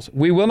 animals.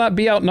 We will not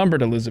be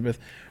outnumbered, Elizabeth.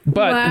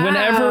 But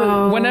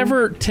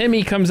whenever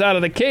Timmy comes out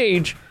of the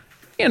cage,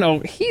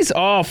 he's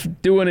off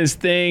doing his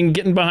thing,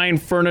 getting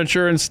behind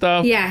furniture and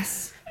stuff.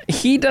 Yes.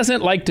 He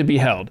doesn't like to be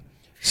held.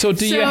 So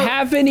do you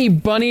have any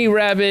bunny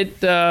rabbit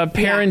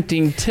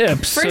parenting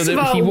tips so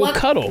that he will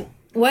cuddle?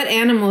 What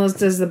animals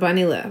does the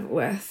bunny live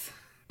with?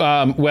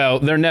 Well,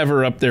 they're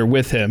never up there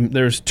with him.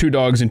 There's 2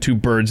 dogs and 2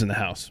 birds in the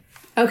house.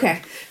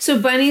 Okay.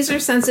 So bunnies are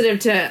sensitive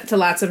to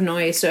lots of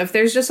noise. So if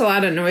there's just a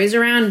lot of noise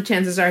around,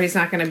 chances are he's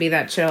not going to be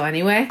that chill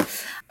anyway.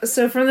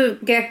 So from the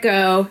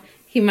get-go,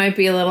 he might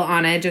be a little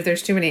on edge if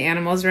there's too many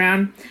animals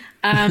around.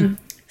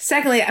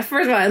 Secondly,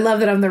 first of all, I love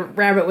that I'm the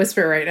rabbit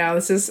whisperer right now.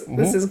 This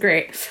is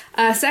great.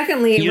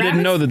 Secondly, you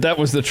didn't know that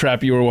was the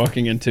trap you were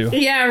walking into.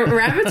 Yeah,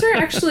 rabbits are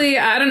actually,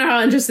 I don't know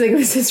how interesting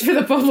this is for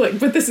the public,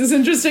 but this is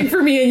interesting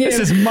for me and you.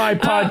 This is my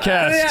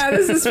podcast. Yeah,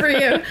 this is for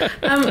you.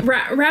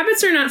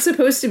 Rabbits are not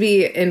supposed to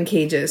be in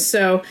cages.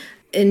 So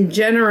in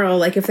general,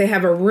 like if they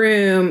have a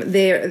room,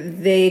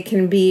 they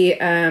can be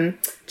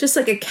just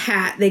like a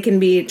cat. They can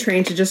be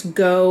trained to just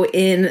go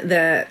in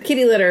the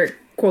kitty litter,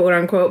 quote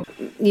unquote.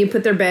 You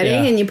put their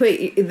bedding and you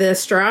put the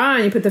straw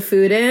and you put the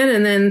food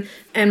in,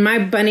 and my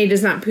bunny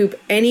does not poop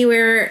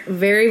anywhere.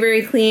 Very,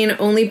 very clean.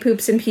 Only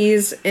poops and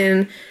pees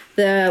in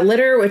the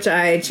litter, which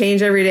I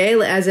change every day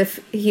as if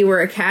he were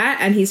a cat,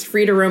 and he's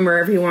free to roam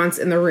wherever he wants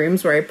in the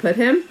rooms where I put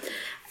him.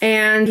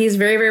 And he's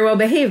very, very well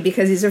behaved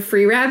because he's a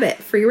free rabbit,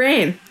 free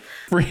reign.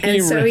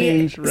 So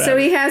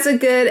he has a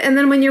good, and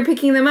then when you're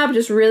picking them up,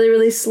 just really,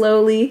 really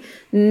slowly,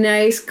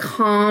 nice,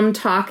 calm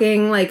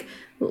talking, like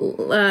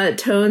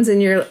tones in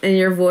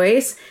your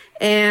voice,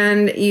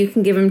 and you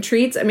can give him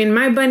treats. I mean,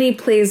 my bunny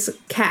plays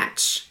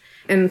catch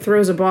and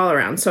throws a ball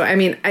around. So I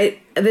mean,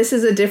 this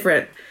is a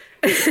different.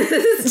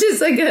 It's just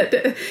like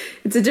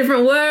it's a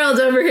different world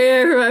over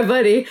here for my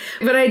bunny.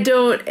 But I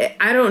don't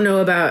know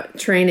about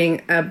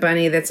training a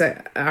bunny that's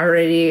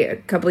already a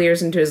couple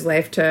years into his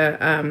life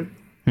to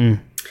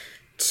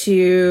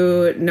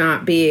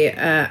not be.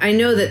 I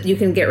know that you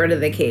can get rid of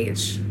the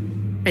cage.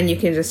 And you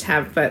can just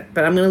have, but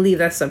I'm going to leave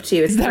that up to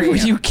you. Is that where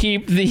you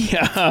keep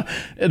the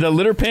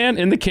litter pan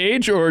in the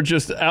cage or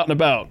just out and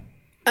about?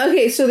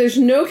 Okay, so there's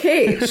no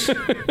cage.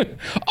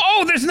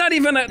 Oh, there's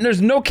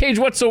no cage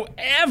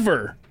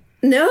whatsoever.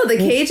 No, the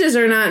cages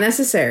are not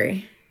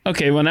necessary.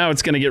 Okay, well now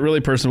it's going to get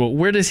really personal.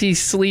 Where does he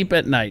sleep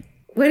at night?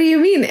 What do you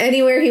mean?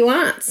 Anywhere he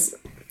wants.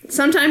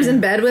 Sometimes in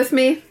bed with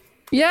me.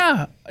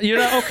 Yeah,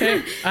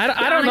 okay.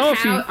 I don't know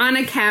if on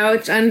a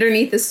couch,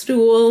 underneath a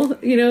stool.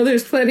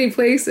 There's plenty of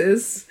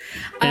places.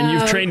 And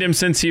you've trained him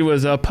since he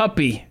was a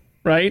puppy,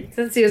 right?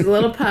 Since he was a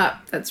little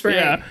pup. That's right.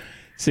 Yeah.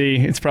 See,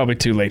 it's probably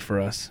too late for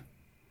us.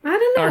 I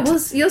don't know.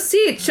 You'll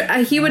see.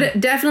 He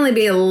would definitely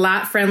be a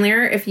lot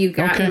friendlier if you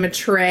got him a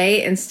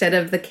tray instead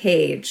of the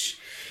cage.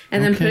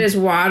 And then put his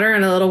water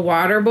in a little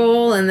water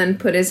bowl, and then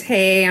put his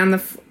hay on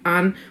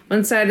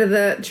one side of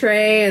the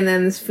tray, and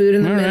then his food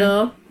in the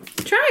middle.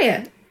 Right. Try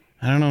it.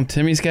 I don't know.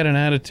 Timmy's got an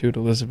attitude,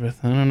 Elizabeth.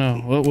 I don't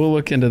know. We'll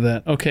look into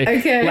that.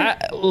 Okay.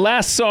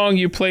 Last song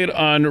you played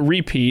on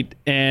repeat,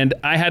 and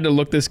I had to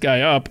look this guy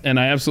up, and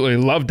I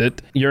absolutely loved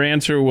it. Your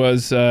answer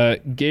was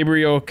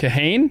Gabriel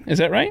Kahane. Is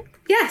that right?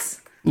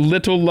 Yes.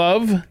 Little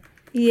Love.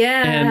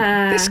 Yeah.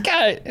 And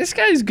this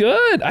guy's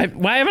good.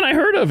 Why haven't I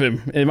heard of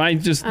him? Am I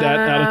just that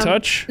out of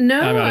touch?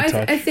 No, I'm out of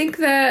touch. I think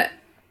that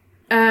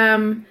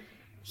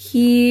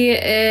he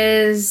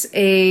is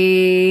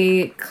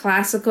a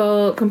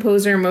classical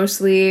composer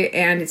mostly,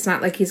 and it's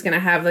not like he's going to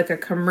have like a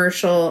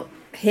commercial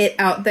hit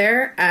out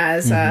there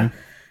as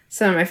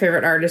some of my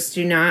favorite artists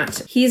do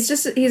not. He's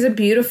a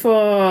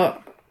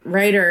beautiful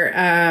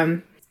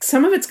writer.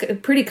 Some of it's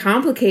pretty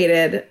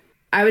complicated.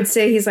 I would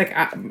say he's like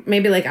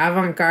maybe like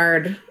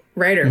avant-garde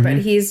writer, but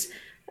he's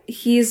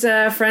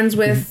friends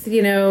with,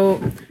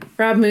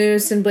 Rob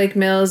Moose and Blake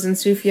Mills and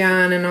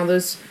Sufjan and all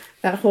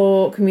that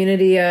whole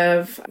community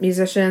of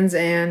musicians,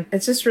 and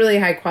it's just really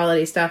high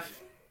quality stuff.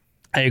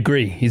 I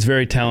agree. He's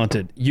very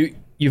talented.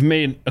 You've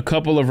made a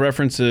couple of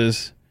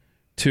references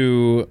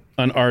to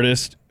an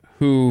artist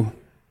who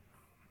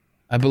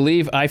I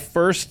believe I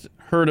first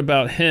heard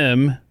about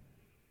him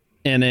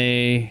in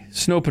a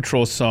Snow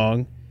Patrol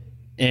song,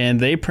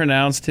 and they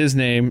pronounced his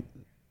name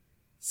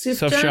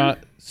Sufjan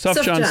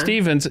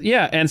Stevens.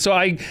 Yeah, and so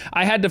I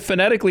had to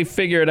phonetically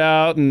figure it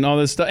out and all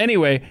this stuff.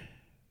 Anyway,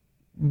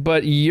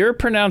 but you're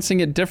pronouncing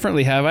it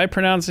differently. Have I been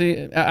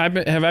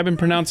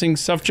pronouncing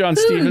Sufjan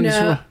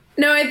Stevens?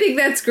 No, I think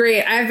that's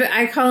great.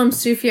 I call him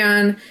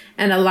Sufjan,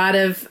 and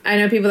I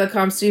know people that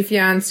call him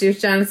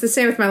Sufjan. It's the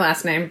same with my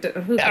last name. I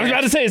was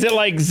about to say, is it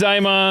like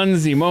Zimon,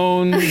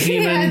 Zeman?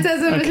 Yeah, it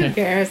doesn't. Okay. Who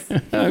cares?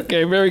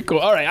 Okay, very cool.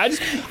 All right,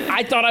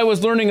 I thought I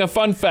was learning a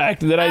fun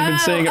fact that I've been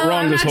saying it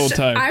wrong this whole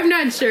time. I'm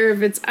not sure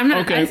if it's. I'm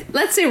not. Okay.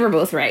 Let's say we're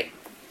both right.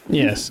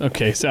 Yes.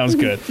 Okay. Sounds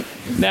good.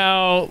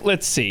 Now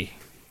let's see.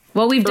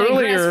 Well, we've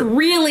digressed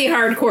really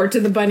hardcore to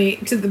the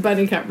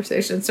bunny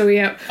conversation, so we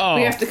have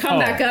to come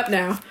back up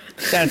now.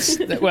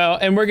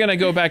 And we're going to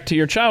go back to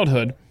your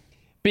childhood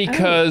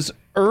because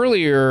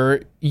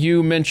earlier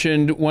you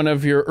mentioned one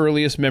of your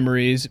earliest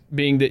memories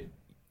being that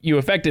you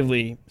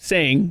effectively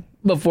sang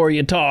before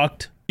you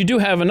talked. You do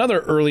have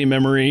another early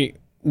memory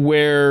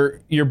where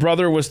your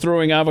brother was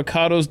throwing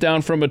avocados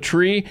down from a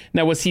tree.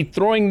 Now, was he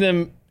throwing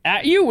them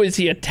at you? Was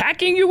he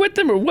attacking you with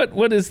them, or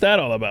what is that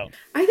all about?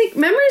 I think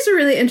memories are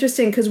really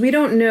interesting because we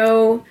don't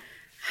know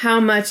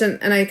how much,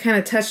 and I kind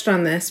of touched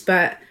on this,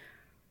 but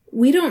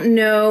we don't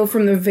know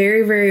from the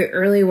very, very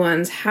early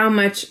ones how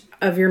much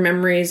of your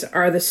memories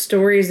are the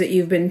stories that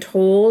you've been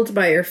told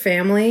by your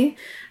family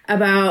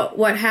about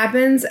what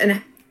happens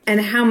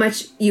and how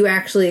much you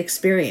actually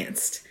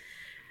experienced.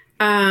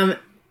 And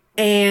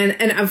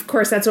of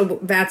course that's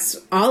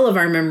all of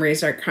our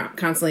memories are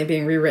constantly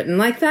being rewritten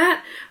like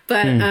that.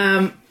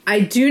 But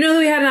I do know that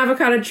we had an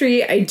avocado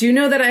tree. I do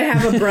know that I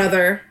have a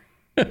brother.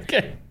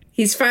 Okay.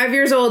 He's 5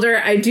 years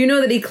older. I do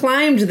know that he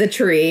climbed the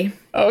tree.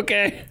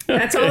 Okay.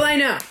 That's all I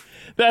know.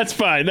 That's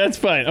fine.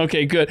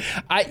 Okay, good.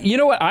 You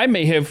know what? I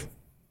may have,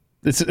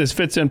 this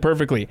fits in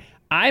perfectly.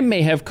 I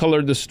may have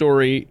colored the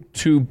story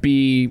to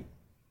be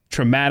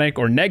traumatic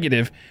or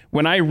negative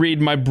when I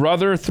read my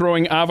brother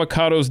throwing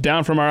avocados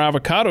down from our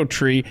avocado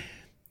tree.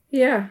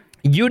 Yeah.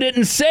 You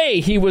didn't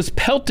say he was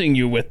pelting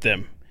you with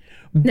them.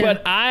 No.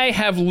 But I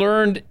have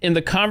learned in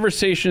the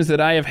conversations that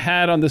I have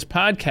had on this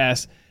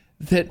podcast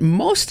that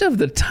most of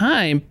the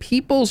time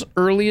people's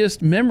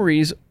earliest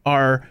memories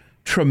are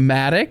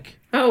traumatic.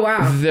 Oh,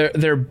 wow.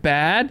 They're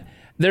bad.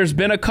 There's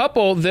been a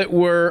couple that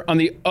were on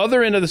the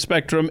other end of the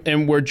spectrum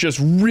and were just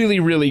really,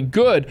 really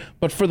good.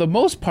 But for the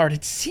most part,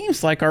 it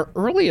seems like our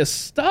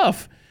earliest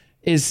stuff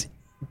is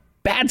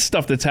bad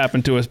stuff that's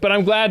happened to us. But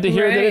I'm glad to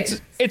hear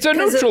that it's a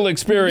neutral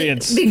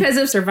experience. Because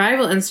of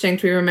survival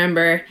instinct, we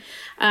remember.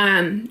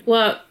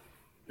 Well,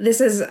 this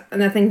has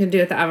nothing to do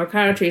with the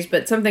avocado trees,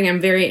 but something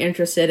I'm very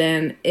interested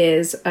in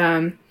is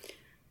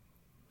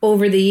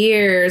over the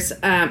years,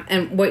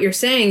 and what you're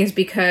saying is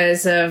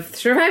because of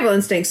survival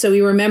instinct. So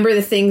we remember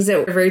the things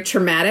that were very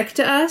traumatic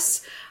to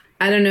us.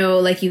 I don't know,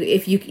 like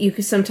if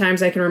you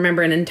sometimes I can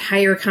remember an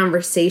entire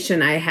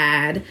conversation I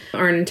had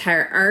or an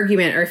entire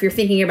argument, or if you're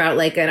thinking about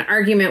like an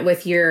argument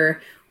with your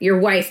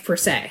wife per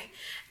se.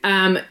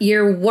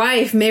 Your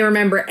wife may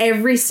remember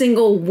every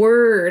single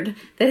word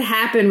that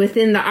happened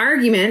within the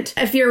argument.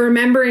 If you're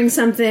remembering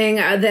something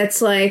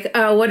that's like,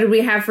 oh, what did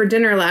we have for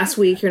dinner last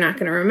week? You're not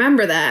going to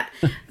remember that.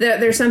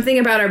 There's something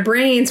about our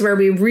brains where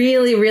we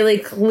really, really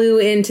clue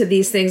into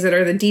these things that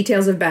are the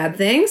details of bad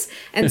things.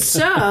 And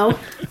so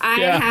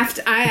I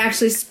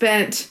actually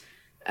spent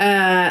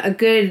a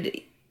good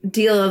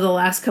deal of the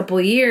last couple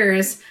of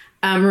years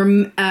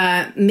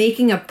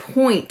making a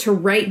point to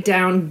write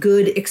down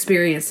good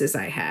experiences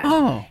I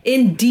had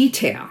in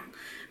detail,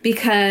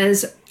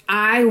 because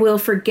I will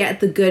forget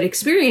the good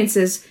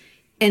experiences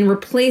and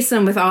replace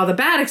them with all the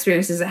bad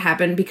experiences that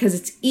happened because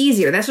it's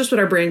easier. That's just what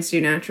our brains do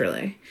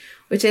naturally,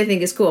 which I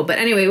think is cool. But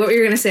anyway, what were you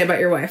going to say about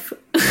your wife?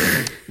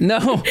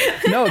 No,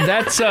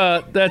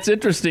 that's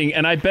interesting.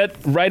 And I bet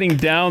writing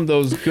down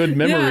those good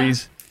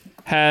memories,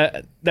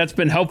 that's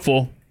been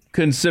helpful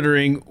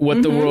considering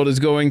what the world is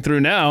going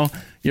through now.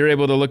 You're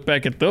able to look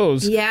back at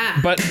those. Yeah.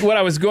 But what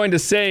I was going to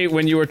say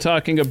when you were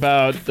talking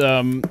about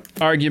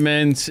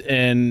arguments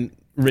and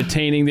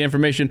retaining the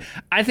information,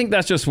 I think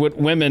that's just what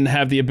women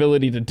have the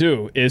ability to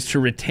do, is to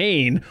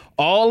retain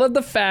all of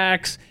the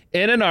facts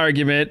in an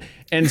argument.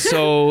 And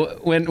so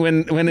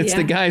when it's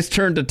the guy's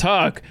turn to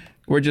talk,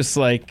 we're just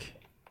like,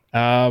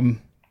 I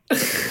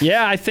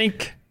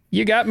think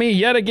you got me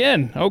yet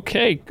again.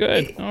 Okay,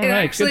 good. All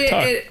right, good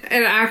talk. It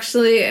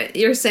actually,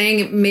 you're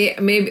saying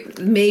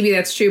maybe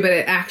that's true, but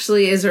it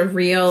actually is a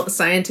real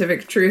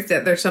scientific truth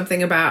that there's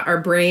something about our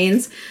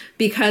brains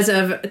because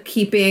of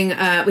keeping,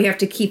 we have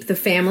to keep the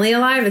family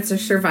alive. It's a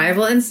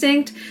survival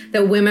instinct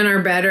that women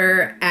are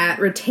better at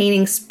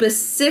retaining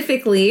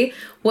specifically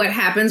what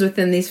happens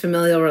within these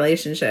familial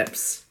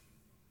relationships.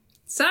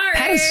 Sorry.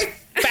 That is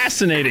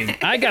fascinating.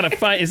 I gotta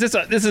find.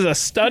 This is a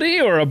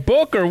study or a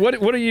book or what?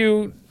 What are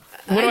you?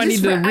 What do I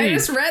need to read? I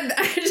just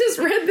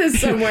read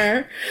this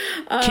somewhere.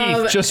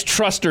 Keith, just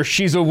trust her.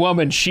 She's a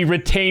woman. She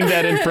retained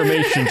that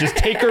information. Just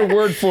take her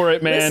word for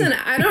it, man. Listen,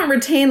 I don't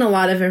retain a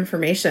lot of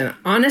information.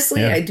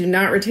 Honestly, I do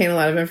not retain a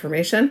lot of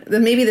information.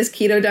 Maybe this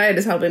keto diet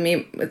is helping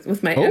me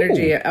with my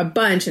energy a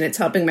bunch, and it's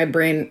helping my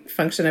brain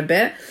function a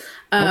bit.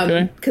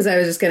 Because I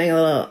was just getting a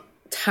little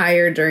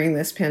tired during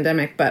this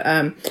pandemic. But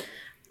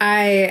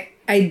I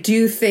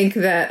do think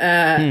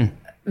that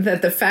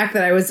that the fact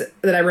that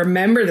I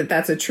remember that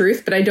that's a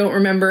truth, but I don't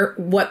remember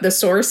what the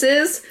source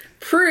is,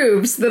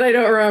 proves that I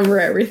don't remember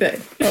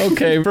everything.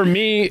 Okay, for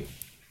me,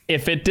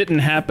 if it didn't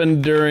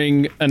happen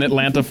during an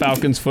Atlanta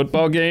Falcons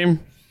football game,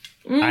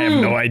 I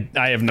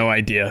have no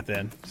idea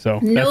then. So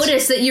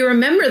notice that you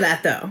remember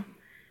that though.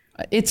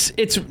 That's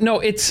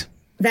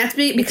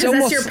because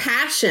that's your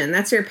passion.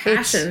 That's your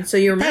passion. So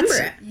you remember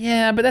it.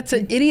 Yeah, but that's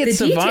an idiot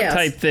savant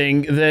type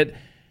thing that.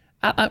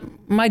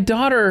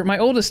 My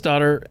oldest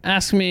daughter,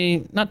 asked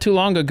me not too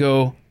long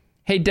ago,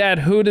 hey, Dad,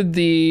 who did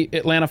the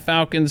Atlanta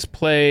Falcons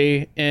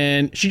play?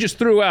 And she just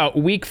threw out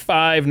Week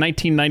 5,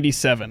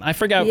 1997. I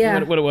forgot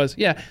what it was.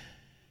 Yeah.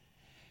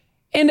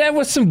 And that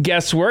was some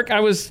guesswork.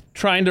 I was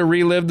trying to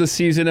relive the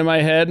season in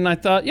my head, and I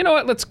thought, you know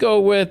what, let's go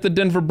with the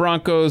Denver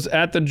Broncos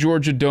at the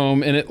Georgia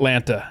Dome in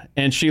Atlanta.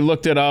 And she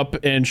looked it up,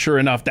 and sure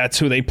enough, that's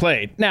who they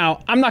played.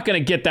 Now, I'm not going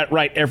to get that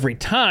right every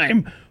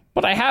time,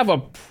 but I have a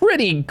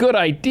pretty good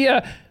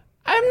idea.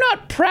 I'm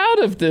not proud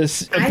of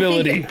this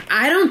ability.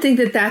 I don't think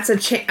that that's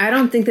I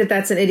don't think that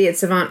that's an idiot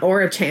savant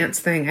or a chance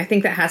thing. I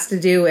think that has to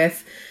do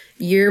with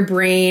your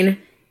brain.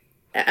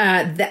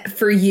 That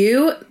for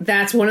you,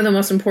 that's one of the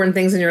most important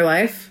things in your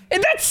life.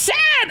 And that's sad.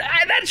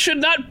 That should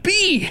not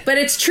be. But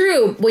it's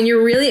true. When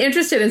you're really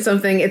interested in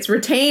something, it's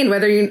retained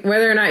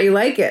whether or not you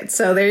like it.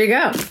 So there you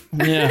go.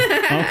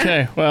 Yeah.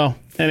 Okay. Well,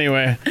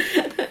 anyway,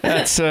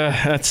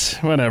 that's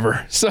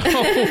whatever. So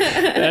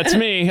that's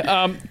me.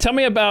 Tell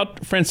me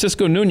about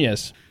Francisco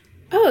Nunez.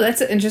 Oh,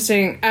 that's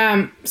interesting.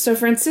 So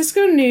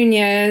Francisco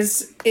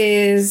Nunez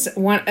is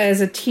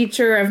a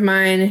teacher of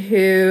mine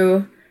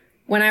who,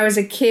 when I was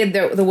a kid,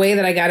 the way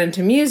that I got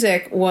into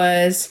music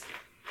was,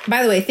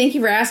 by the way, thank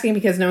you for asking,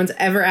 because no one's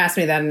ever asked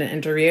me that in an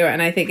interview,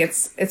 and I think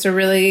it's a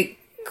really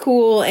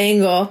cool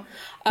angle.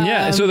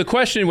 Yeah, so the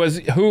question was,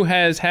 who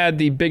has had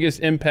the biggest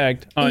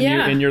impact on you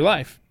in your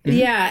life? Mm-hmm.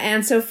 Yeah,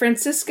 and so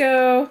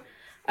Francisco,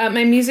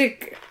 my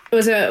music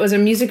was a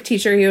music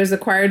teacher. He was the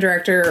choir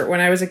director. When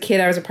I was a kid,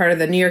 I was a part of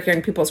the New York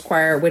Young People's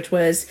Choir, which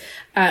was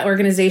an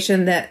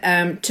organization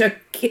that took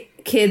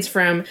kids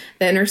from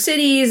the inner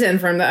cities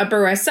and from the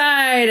Upper West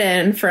Side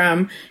and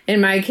from, in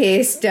my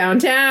case,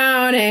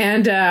 downtown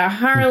and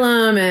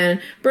Harlem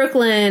and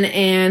Brooklyn,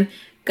 and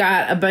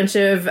got a bunch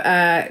of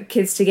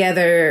kids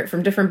together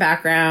from different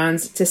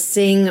backgrounds to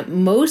sing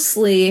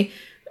mostly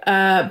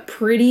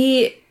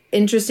pretty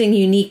interesting,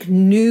 unique,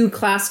 new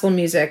classical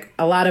music,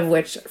 a lot of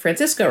which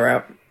Francisco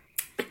wrote.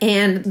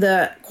 And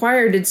the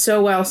choir did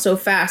so well, so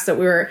fast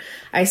that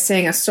I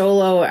sang a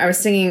solo. I was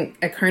singing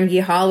at Carnegie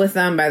Hall with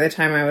them by the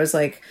time I was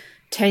like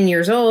 10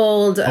 years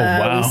old.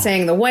 Wow. We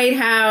sang the White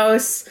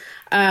House.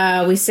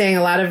 We sang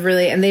a lot of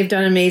and they've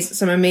done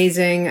some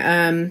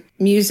amazing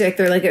music.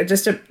 They're like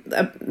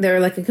they're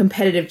like a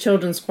competitive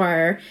children's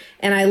choir.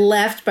 And I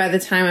left by the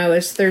time I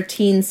was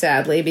 13,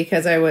 sadly,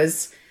 because I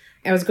was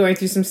going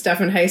through some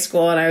stuff in high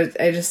school, and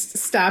I just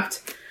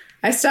stopped.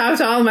 I stopped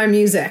all my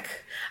music.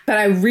 But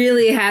I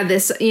really had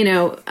this,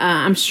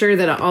 I'm sure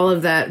that all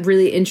of that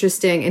really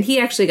interesting. And he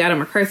actually got a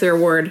MacArthur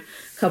Award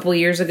a couple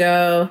years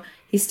ago.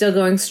 He's still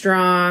going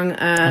strong.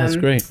 That's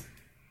great.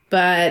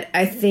 But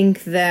I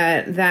think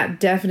that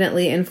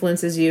definitely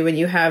influences you when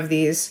you have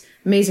these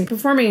amazing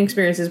performing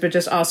experiences, but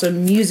just also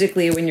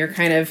musically when you're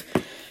kind of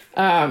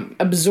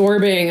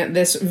absorbing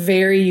this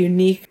very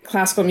unique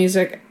classical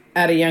music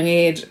at a young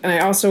age. And I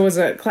also was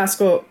a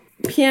classical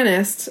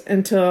pianist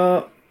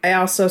until I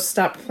also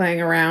stopped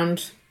playing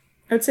around.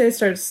 I would say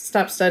I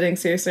stopped studying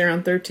seriously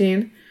around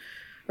 13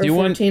 or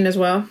 14 as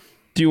well.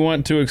 Do you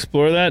want to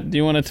explore that? Do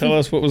you want to tell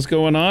us what was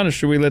going on, or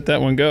should we let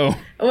that one go?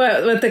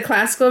 What, with the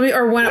classical,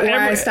 or why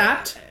I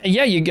stopped?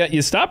 Yeah,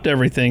 you stopped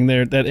everything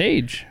there at that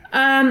age.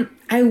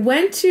 I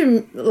went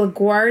to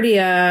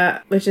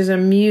LaGuardia, which is a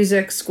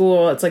music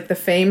school. It's like the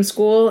Fame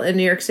School in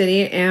New York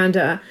City.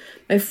 And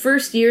my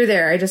first year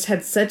there, I just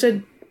had such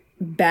a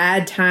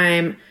bad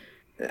time.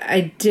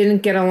 I didn't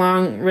get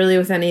along really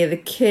with any of the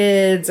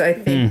kids. I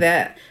think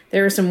that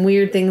there were some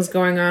weird things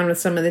going on with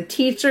some of the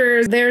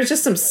teachers. There was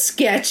just some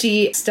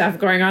sketchy stuff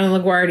going on in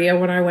LaGuardia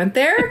when I went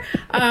there.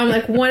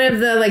 Like one of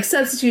the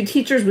substitute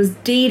teachers was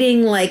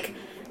dating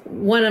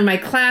one of my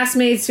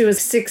classmates who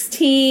was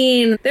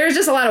 16. There was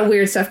just a lot of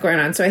weird stuff going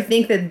on. So I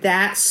think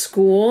that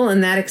school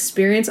and that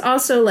experience,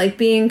 also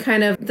being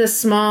kind of the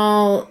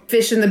small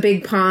fish in the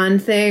big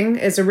pond thing,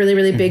 is a really,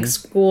 really big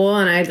school.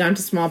 And I had gone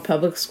to small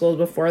public schools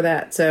before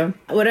that. So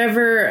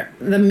whatever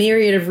the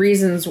myriad of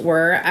reasons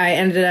were, I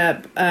ended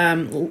up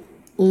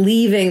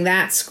leaving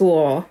that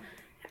school.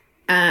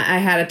 I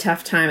had a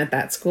tough time at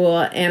that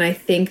school. And I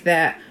think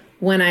that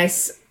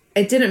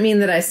it didn't mean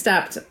that I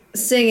stopped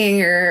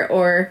singing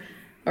or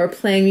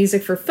playing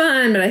music for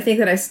fun, but I think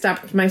that I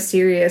stopped my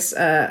serious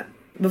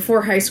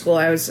before high school.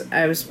 I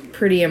was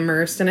pretty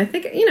immersed, and I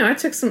think I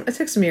took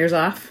some years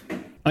off.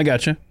 I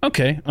gotcha.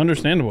 Okay,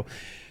 understandable.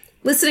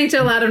 Listening to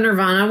a lot of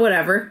Nirvana,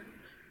 whatever.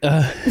 It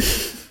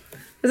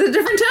was a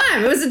different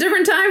time. It was a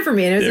different time for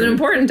me, and it was an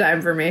important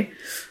time for me.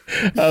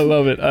 I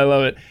love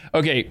it.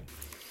 Okay,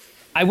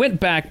 I went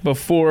back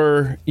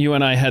before you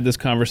and I had this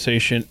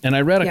conversation, and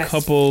I read a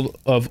couple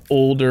of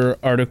older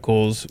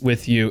articles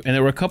with you, and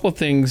there were a couple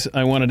things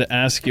I wanted to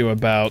ask you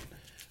about.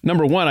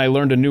 Number one, I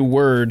learned a new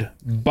word,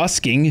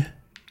 busking.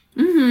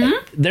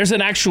 Mm-hmm. There's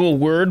an actual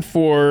word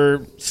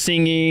for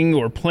singing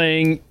or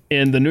playing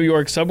in the New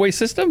York subway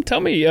system. Tell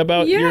me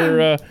about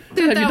your.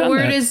 That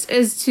word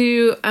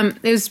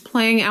is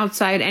playing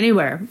outside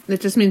anywhere.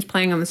 It just means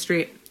playing on the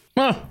street.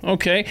 Oh,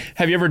 okay.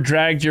 Have you ever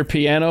dragged your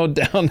piano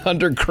down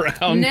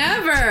underground?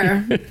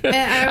 Never.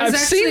 I've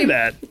seen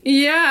that.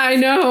 Yeah, I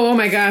know. Oh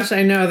my gosh,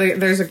 I know.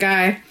 There's a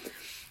guy.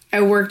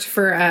 I worked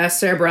for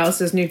Sarah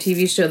Bareilles' new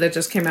TV show that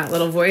just came out,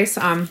 Little Voice,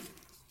 on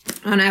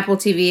Apple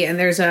TV, and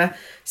there's a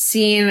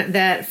scene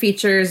that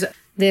features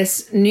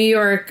this New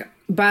York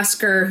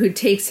busker who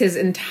takes his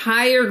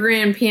entire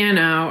grand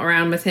piano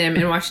around with him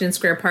in Washington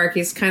Square Park.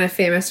 He's kind of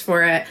famous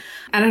for it.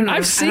 I don't know.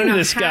 I've seen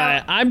this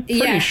guy. I'm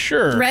pretty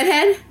sure.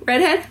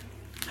 Redhead?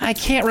 I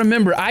can't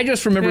remember. I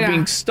just remember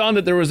being stunned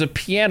that there was a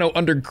piano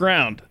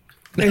underground.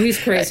 Oh, he's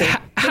crazy.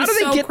 How do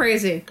they get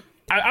crazy?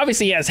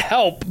 obviously he has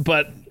help,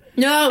 but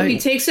No, he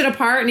takes it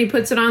apart and he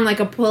puts it on like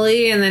a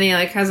pulley, and then he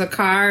like has a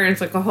car, and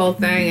it's like a whole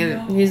thing,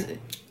 and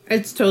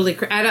it's totally.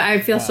 I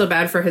feel so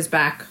bad for his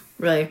back,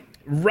 really.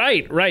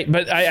 Right.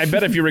 But I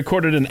bet if you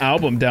recorded an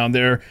album down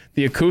there,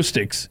 the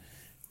acoustics,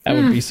 that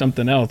would be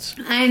something else.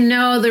 I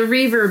know, the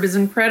reverb is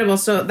incredible,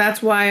 so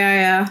that's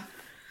why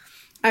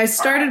I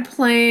started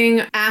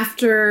playing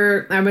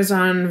after I was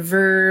on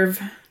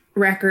Verve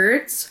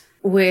Records,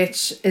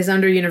 which is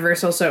under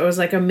Universal, so it was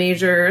like a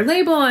major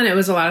label, and it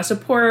was a lot of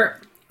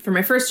support for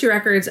my first 2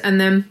 records.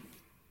 And then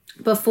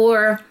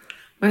before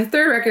my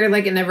 3rd record,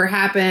 like It Never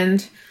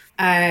Happened,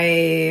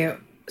 I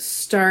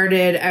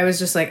was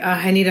just like,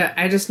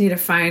 I just need to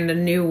find a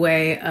new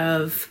way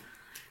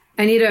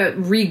I need to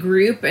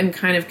regroup and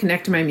kind of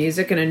connect to my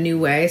music in a new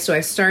way. So I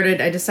decided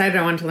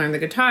I wanted to learn the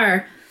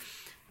guitar,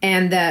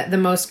 and that the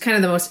most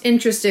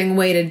interesting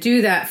way to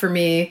do that for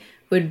me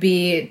would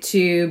be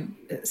to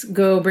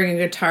go bring a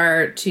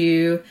guitar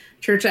to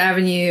Church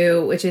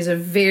Avenue, which is a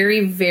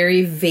very,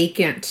 very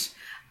vacant,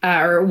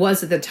 or it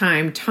was at the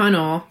time,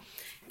 tunnel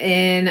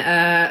in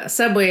a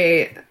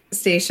subway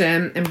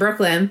station in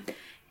Brooklyn.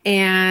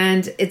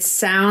 And it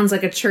sounds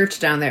like a church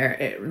down there.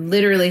 It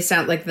literally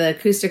sounds like the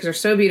acoustics are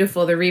so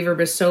beautiful. The reverb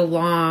is so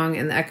long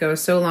and the echo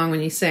is so long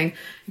when you sing.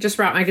 I just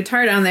brought my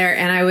guitar down there,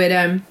 and I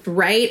would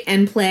write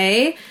and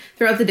play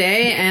throughout the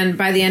day. And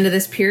by the end of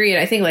this period,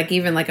 I think like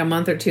even like a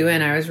month or 2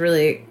 in, I was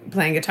really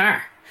playing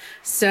guitar.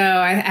 So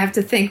I have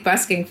to thank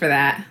busking for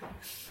that.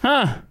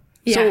 Huh.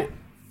 Yeah. So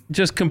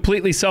just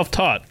completely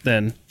self-taught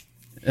then.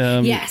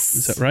 Yes.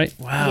 Is that right?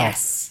 Wow.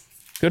 Yes.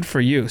 Good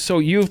for you. So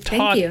you've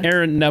taught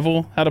Aaron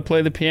Neville how to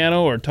play the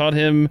piano, or taught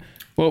him,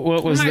 what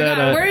was that?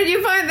 God, where did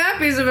you find that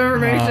piece of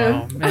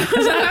information?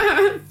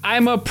 Oh,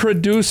 I'm a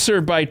producer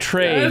by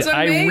trade. That's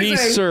amazing. I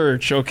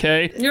research,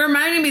 okay? You're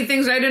reminding me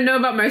things I didn't know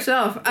about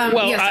myself.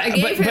 Yes, I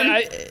gave him...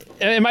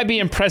 it might be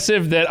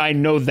impressive that I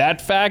know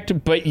that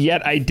fact, but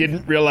yet I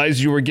didn't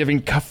realize you were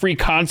giving free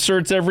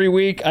concerts every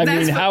week. I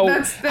mean, how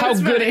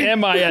good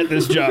am I at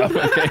this job?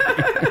 Okay.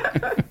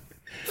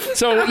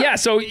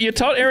 So you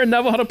taught Aaron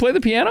Neville how to play the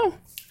piano?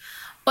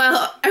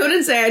 Well, I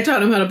wouldn't say I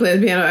taught him how to play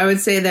the piano. I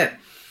would say that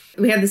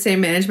we had the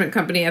same management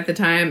company at the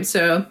time.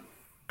 So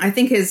I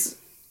think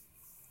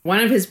one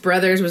of his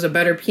brothers was a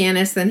better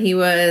pianist than he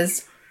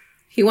was.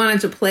 He wanted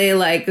to play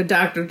like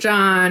Dr.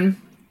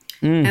 John.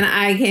 And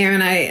I came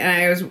and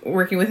I was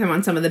working with him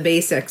on some of the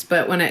basics.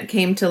 But when it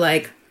came to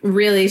like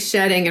really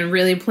shedding and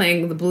really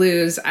playing the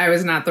blues, I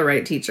was not the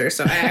right teacher.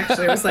 So I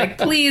actually was like,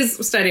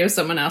 please study with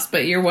someone else,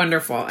 but you're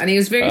wonderful. And he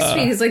was very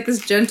sweet. He's like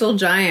this gentle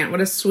giant.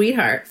 What a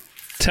sweetheart.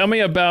 Tell me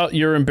about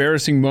your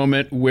embarrassing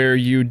moment where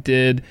you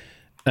did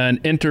an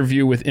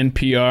interview with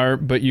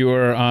NPR, but you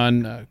were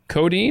on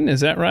codeine. Is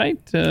that right?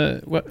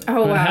 What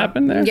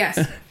happened there?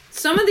 Yes.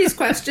 Some of these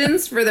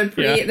questions for the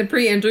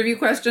pre-interview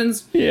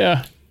questions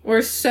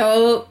were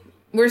so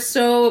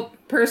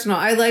personal.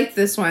 I liked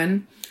this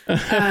one.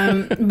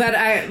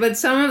 But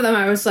some of them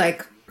I was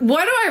like,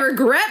 what do I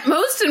regret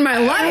most in my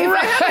life?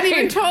 Right. I haven't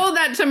even told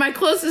that to my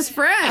closest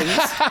friends.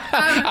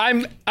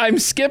 I'm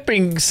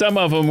skipping some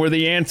of them where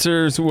the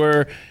answers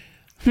were,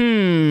 all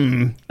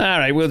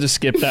right, we'll just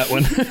skip that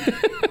one.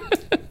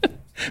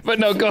 But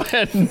no, go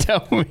ahead and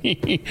tell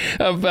me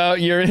about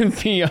your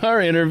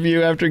NPR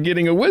interview after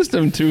getting a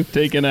wisdom tooth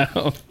taken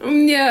out.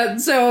 Yeah,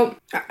 so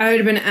I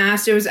had been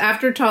asked, it was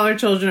after Taller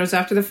Children, it was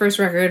after the first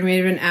record, we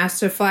had been asked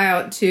to fly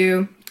out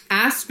to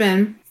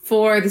Aspen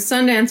for the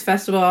Sundance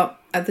Festival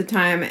at the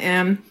time,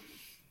 and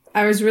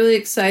I was really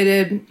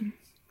excited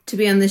to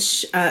be on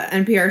this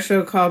NPR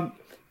show called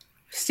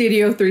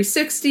Studio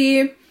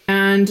 360,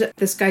 and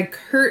this guy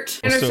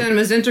Kurt Anderson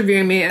was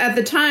interviewing me. At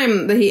the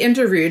time that he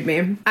interviewed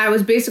me, I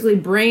was basically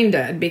brain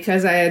dead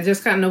because I had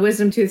just gotten a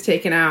wisdom tooth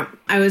taken out.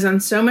 I was on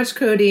so much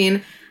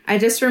codeine. I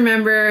just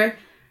remember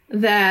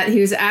that he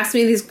was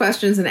asking me these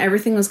questions and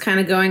everything was kind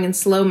of going in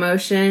slow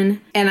motion,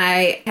 and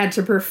I had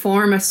to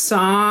perform a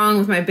song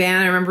with my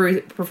band. I remember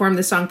we performed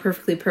the song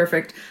Perfectly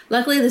Perfect.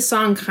 Luckily, the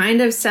song kind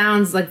of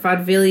sounds like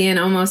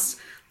vaudevillian, almost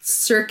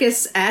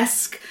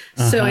circus-esque.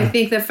 So I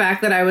think the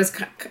fact that I was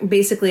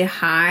basically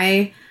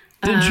high...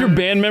 Did your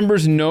band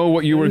members know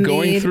what you were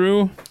going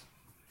through?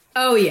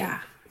 Oh, yeah.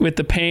 With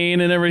the pain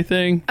and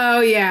everything? Oh,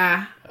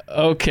 yeah.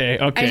 Okay.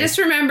 I just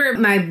remember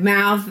my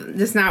mouth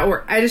just not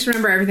work. I just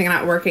remember everything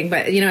not working.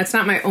 But, it's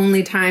not my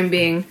only time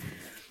being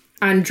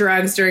on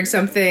drugs during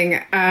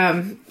something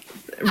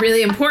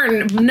really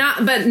important.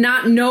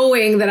 Not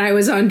knowing that I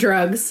was on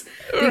drugs.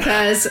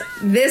 Because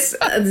this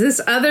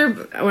other,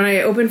 when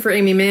I opened for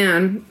Amy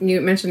Mann, you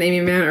mentioned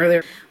Amy Mann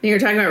earlier, when you were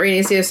talking about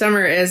Rainy Sea of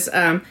Summer, is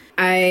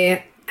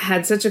I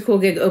had such a cool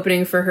gig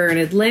opening for her in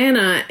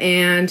Atlanta,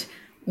 and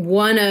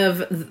one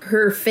of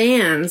her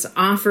fans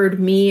offered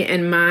me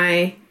and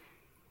my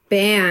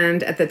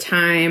band at the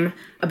time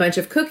a bunch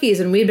of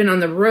cookies, and we'd been on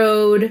the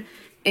road,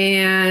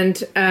 and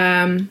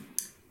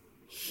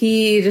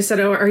he just said,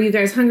 "Oh, are you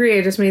guys hungry?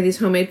 I just made these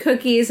homemade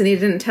cookies," and he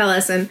didn't tell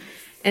us, and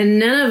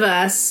none of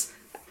us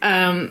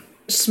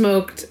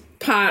smoked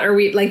pot or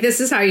weed. Like, this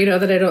is how you know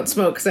that I don't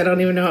smoke, because I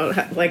don't even know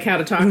how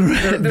to talk.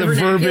 The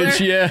verbiage,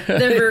 yeah. The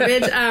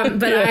verbiage.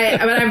 But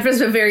I'm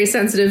just a very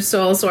sensitive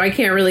soul, so I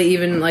can't really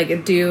even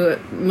like do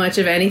much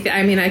of anything.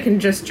 I mean, I can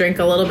just drink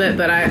a little bit,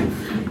 but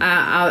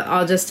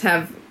I'll just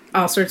have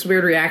all sorts of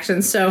weird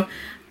reactions. So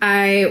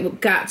I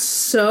got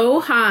so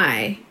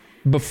high.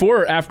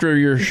 Before or after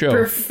your show?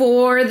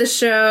 Before the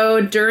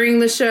show, during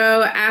the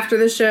show, after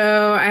the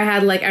show. I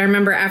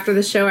remember after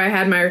the show, I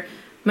had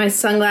my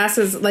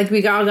sunglasses. Like,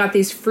 we all got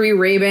these free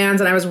Ray-Bans,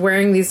 and I was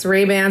wearing these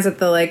Ray-Bans at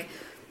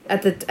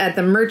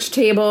the merch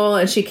table,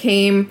 and she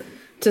came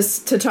to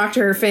talk to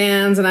her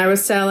fans, and I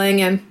was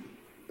selling, and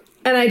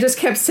I just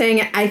kept saying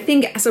it, I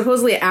think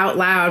supposedly out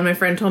loud. My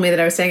friend told me that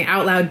I was saying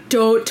out loud,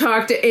 "Don't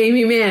talk to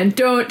Amy Mann.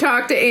 Don't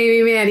talk to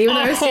Amy Mann," even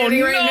though I was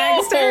standing right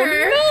next to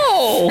her.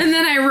 No. And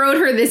then I wrote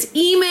her this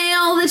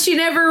email that she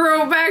never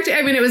wrote back to.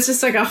 I mean, it was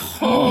just like a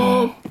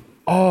whole...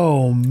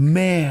 Oh,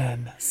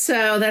 man.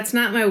 So that's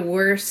not my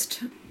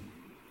worst.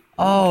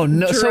 Oh,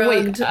 no. So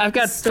wait, I've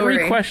got story.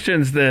 3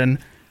 questions then.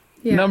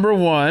 Yeah. Number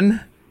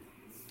 1,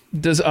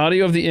 does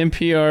audio of the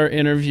NPR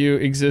interview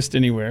exist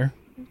anywhere?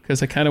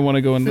 Because I kind of want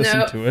to go and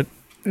listen to it.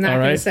 Not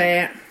going to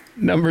say it.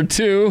 Number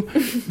 2,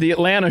 the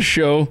Atlanta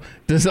show,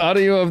 does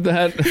audio of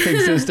that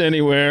exist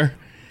anywhere?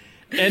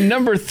 And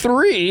number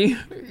 3,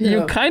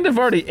 you kind of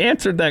already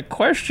answered that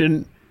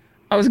question.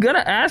 I was going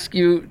to ask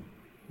you,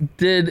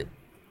 did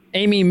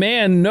Amy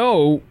Mann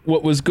know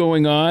what was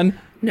going on?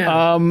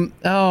 No.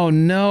 Oh,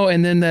 no.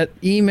 And then that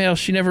email,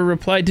 she never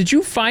replied. Did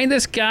you find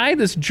this guy,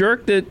 this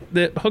jerk that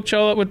hooked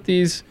y'all up with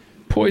these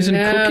poison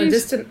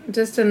cookies?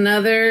 Just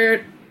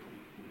another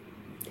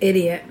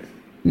idiot.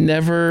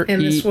 Never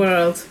in eat this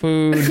world.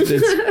 food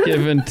that's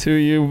given to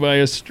you by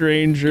a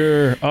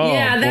stranger. Oh,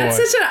 yeah, that's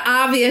boy. such an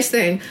obvious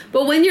thing.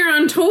 But when you're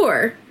on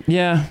tour...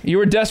 Yeah, you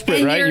were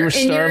desperate, right? You were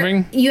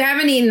starving? You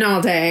haven't eaten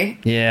all day.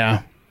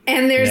 Yeah.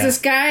 And there's this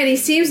guy, and he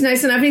seems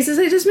nice enough, and he says,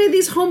 "I just made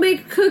these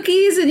home-baked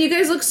cookies, and you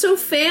guys look so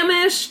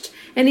famished."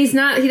 And he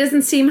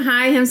doesn't seem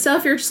high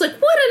himself. You're just like,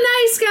 what a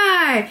nice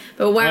guy.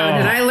 But wow,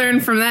 did I learn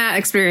from that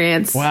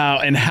experience. Wow,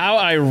 and how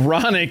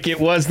ironic it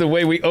was the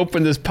way we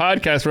opened this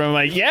podcast where I'm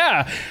like,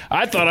 yeah,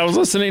 I thought I was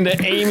listening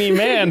to Amy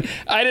Mann.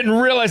 I didn't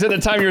realize at the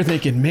time you were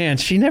thinking, man,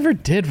 she never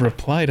did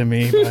reply to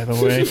me, by the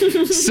way.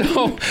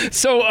 So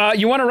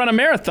you want to run a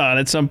marathon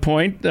at some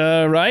point,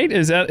 right?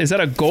 Is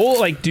that a goal?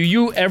 Like, do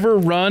you ever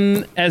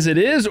run as it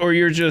is, or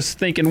you're just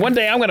thinking, one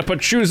day I'm going to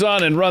put shoes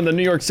on and run the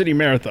New York City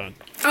Marathon?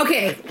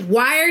 Okay,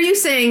 why are you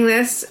saying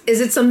this?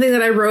 Is it something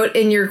that I wrote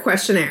in your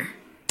questionnaire?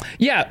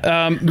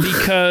 Yeah,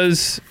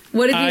 because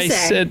what did you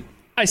say?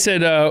 I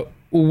said,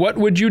 what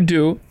would you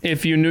do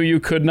if you knew you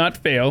could not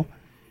fail?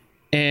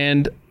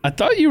 And I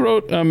thought you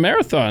wrote a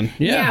marathon.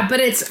 Yeah, but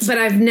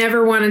I've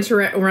never wanted to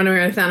run a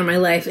marathon in my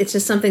life. It's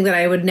just something that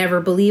I would never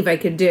believe I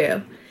could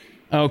do.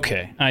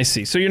 Okay, I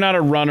see. So you're not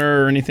a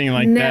runner or anything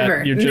like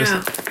that. You're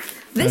just...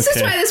 This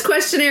is why this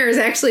questionnaire is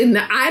actually...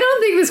 I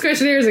don't think this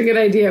questionnaire is a good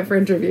idea for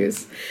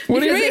interviews. What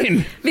do you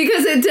mean?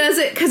 Because it does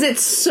it... Because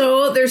it's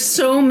so... There's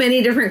so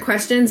many different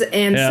questions,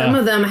 and some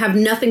of them have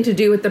nothing to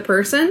do with the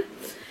person.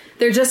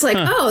 They're just like,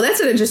 oh,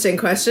 that's an interesting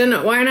question.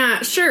 Why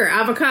not? Sure,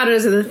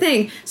 avocados are the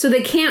thing. So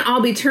they can't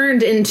all be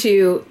turned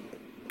into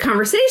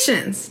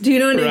conversations. Do you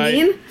know what I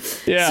mean?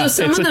 Yeah, so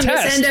some of them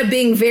just end up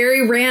being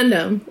very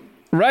random.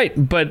 Right,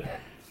 but...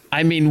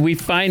 I mean, we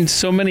find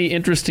so many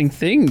interesting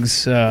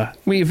things.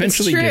 We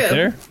eventually get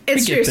there.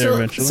 It's true.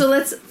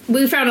 So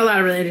we found a lot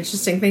of really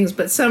interesting things,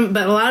 but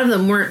a lot of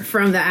them weren't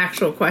from the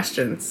actual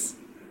questions.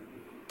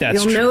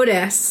 That's You'll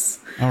notice.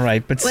 All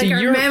right, but like see,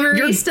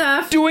 you're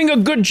stuff. Doing a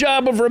good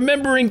job of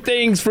remembering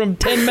things from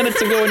 10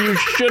 minutes ago, and you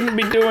shouldn't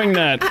be doing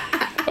that.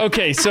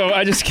 Okay, so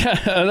I just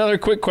got another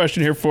quick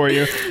question here for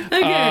you.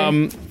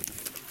 Okay.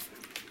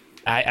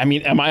 I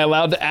mean, am I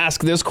allowed to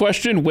ask this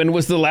question? When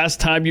was the last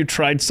time you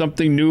tried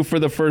something new for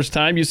the first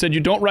time? You said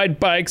you don't ride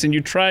bikes, and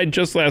you tried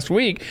just last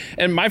week.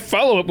 And my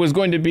follow-up was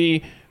going to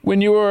be,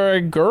 when you were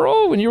a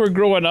girl, when you were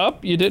growing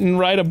up, you didn't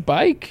ride a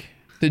bike?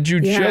 Did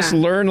you just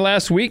learn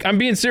last week? I'm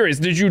being serious.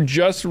 Did you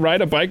just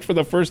ride a bike for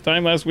the first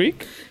time last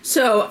week?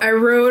 So I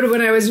rode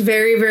when I was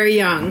very, very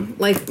young.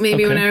 Like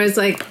maybe when I was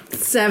like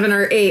 7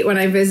 or 8 when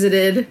I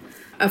visited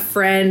a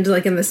friend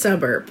like in the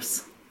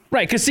suburbs.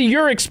 Right, because see,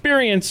 your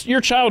experience, your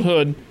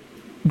childhood...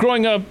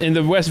 growing up in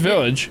the West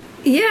Village,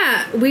 we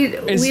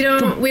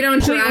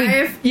don't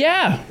drive.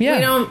 Yeah. We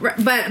don't.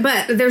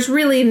 But there's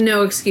really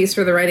no excuse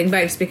for the riding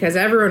bikes because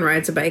everyone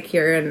rides a bike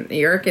here in New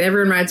York, and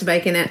everyone rides a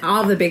bike in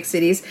all the big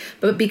cities.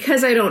 But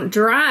because I don't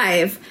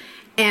drive,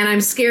 and I'm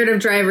scared of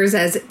drivers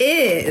as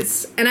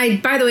is,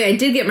 and by the way, I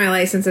did get my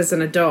license as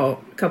an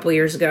adult a couple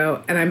years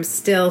ago, and I'm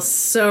still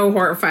so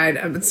horrified.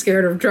 I'm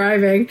scared of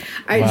driving.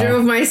 I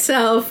drove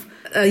myself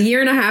a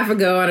year and a half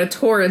ago on a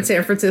tour in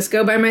San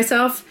Francisco by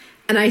myself.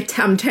 And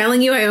I'm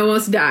telling you, I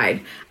almost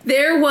died.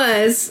 There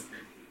was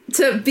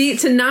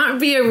to not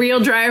be a real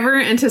driver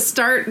and to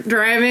start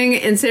driving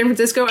in San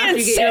Francisco after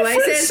you get your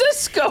license.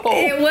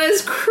 It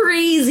was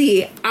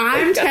crazy.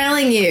 I'm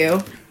telling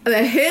you,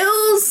 the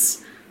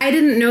hills, I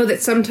didn't know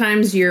that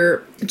sometimes your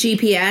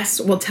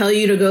GPS will tell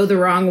you to go the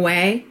wrong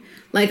way.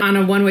 Like on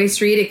a one-way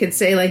street, it could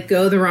say like,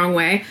 go the wrong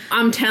way.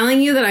 I'm telling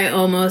you that I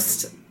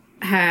almost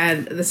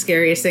had the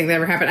scariest thing that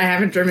ever happened. I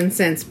haven't driven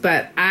since,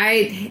 but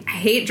I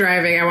hate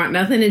driving. I want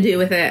nothing to do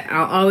with it.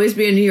 I'll always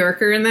be a New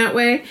Yorker in that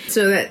way.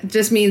 So that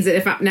just means that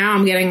if now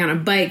I'm getting on a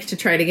bike to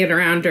try to get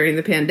around during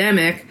the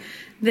pandemic,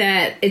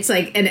 that it's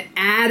like an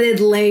added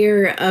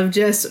layer of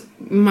just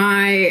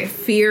my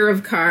fear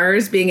of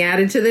cars being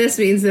added to this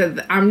means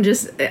that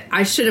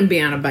I shouldn't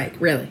be on a bike,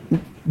 really.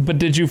 But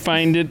did you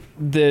find it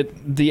that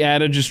the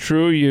adage is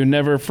true? You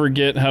never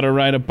forget how to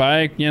ride a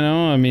bike, you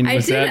know? I mean, I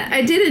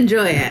did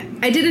enjoy it.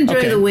 I did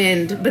enjoy the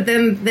wind, but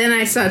then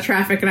I saw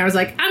traffic and I was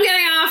like, I'm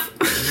getting off.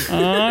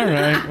 All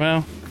right.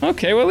 Well,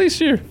 okay. Well, at least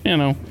you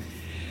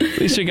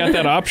got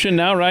that option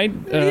now, right?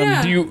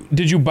 Yeah.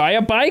 Did you buy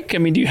a bike? I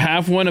mean, do you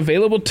have one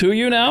available to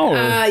you now?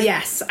 Or?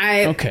 Yes.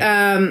 Okay.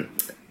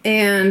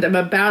 And I'm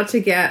about to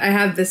get, I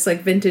have this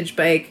like vintage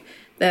bike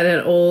that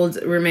an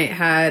old roommate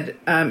had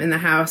in the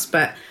house,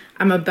 but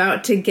I'm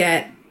about to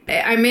get,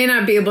 I may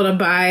not be able to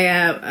buy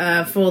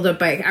a fold-up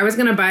bike. I was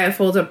going to buy a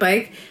fold-up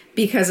bike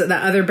because the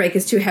other bike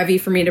is too heavy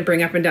for me to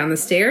bring up and down the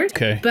stairs.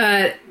 Okay.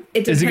 But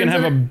it depends. Is it going to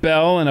have a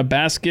bell and a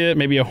basket,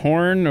 maybe a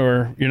horn,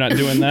 or you're not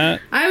doing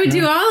that? I would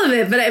do all of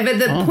it, but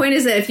the point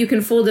is that if you can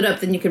fold it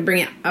up, then you can bring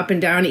it up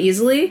and down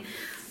easily.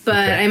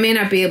 But I may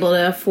not be able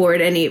to afford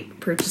any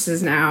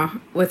purchases now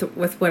with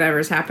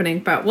whatever's happening.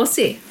 But we'll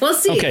see. We'll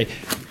see. Okay.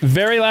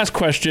 Very last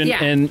question,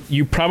 and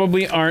you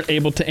probably aren't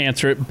able to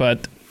answer it,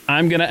 but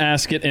I'm going to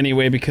ask it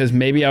anyway because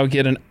maybe I'll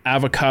get an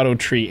avocado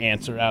tree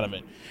answer out of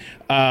it.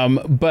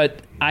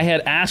 But I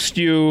had asked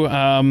you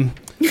a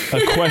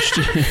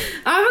question.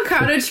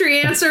 Avocado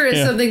tree answer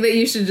is something that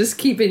you should just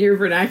keep in your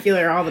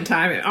vernacular all the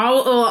time. It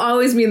will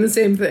always mean the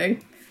same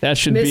thing. That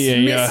should be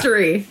a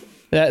mystery.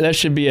 That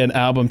should be an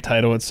album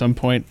title at some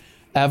point.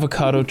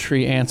 Avocado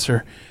tree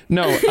answer.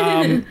 No,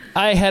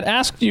 I had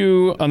asked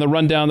you on the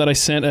rundown that I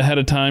sent ahead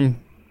of time.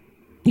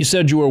 You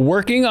said you were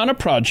working on a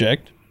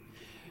project.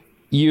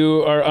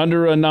 You are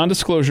under a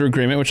non-disclosure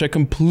agreement, which I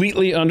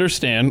completely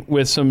understand,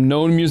 with some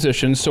known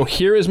musicians. So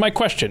here is my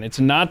question. It's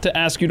not to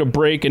ask you to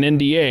break an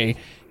NDA.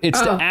 It's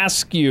to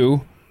ask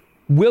you,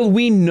 will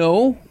we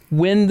know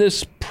when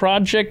this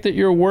project that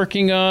you're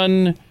working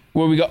on,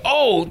 will we go,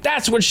 oh,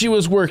 that's what she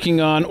was working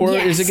on? Or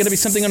is it going to be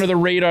something under the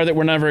radar that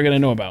we're never going to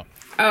know about?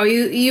 Oh,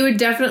 you would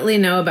definitely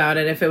know about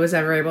it if it was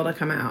ever able to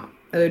come out.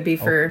 It would be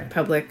for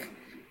public,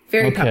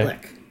 very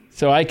public.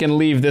 So I can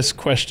leave this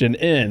question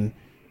in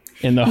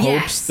the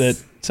hopes that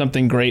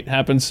something great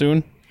happens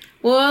soon?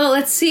 Well,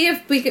 let's see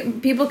if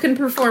people can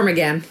perform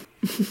again.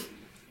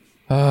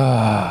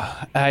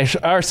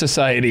 Our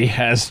society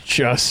has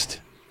just...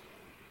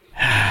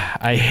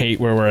 I hate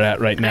where we're at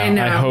right now.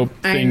 I hope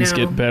things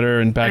get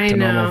better and back to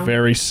normal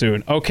very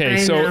soon. Okay,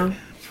 so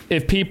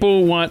if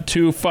people want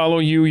to follow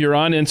you, you're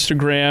on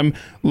Instagram.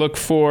 Look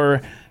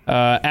for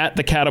at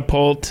the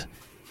Catapult.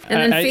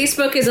 And then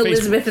Facebook is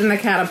Elizabeth in the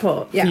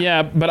Catapult.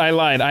 Yeah, but I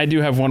lied. I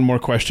do have one more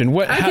question.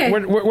 Where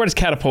does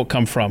Catapult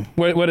come from?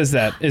 What is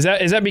that? Is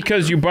that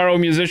because you borrow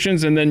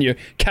musicians and then you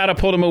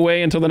catapult them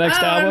away until the next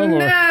album? Or,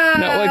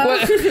 no, like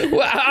what?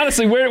 Well,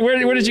 honestly,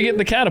 where did you get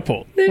the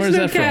Catapult? There's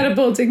no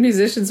catapulting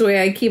musicians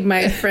away. I keep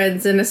my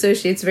friends and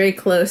associates very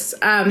close.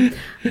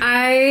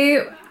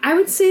 I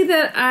would say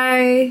that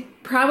I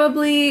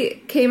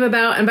probably came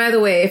about, and by the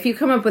way, if you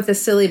come up with a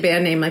silly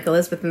band name like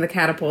Elizabeth and the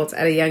Catapults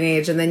at a young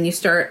age and then you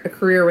start a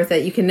career with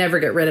it, you can never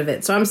get rid of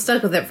it. So I'm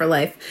stuck with it for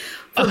life.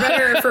 For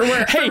better or for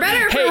worse. For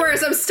better or for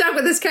worse, I'm stuck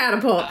with this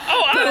Catapult.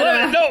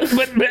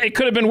 But it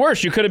could have been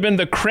worse. You could have been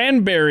the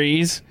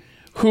Cranberries,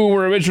 who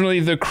were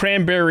originally the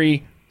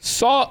Cranberry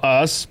Saw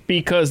Us,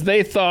 because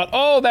they thought,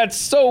 oh, that's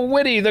so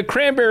witty. The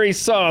cranberry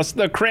sauce.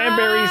 The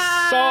Cranberries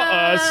saw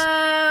us.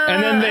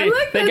 And then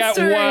they got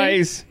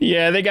wise.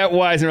 Yeah, they got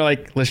wise and were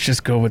like, let's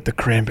just go with the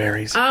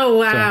Cranberries. Oh,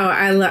 wow.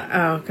 I love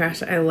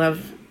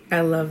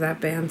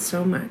that band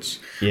so much.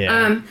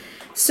 Yeah.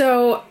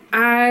 So all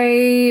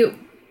I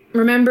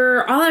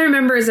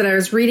remember is that I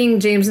was reading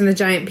James and the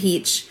Giant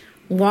Peach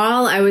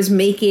while I was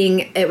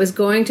making, it was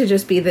going to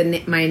just be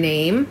my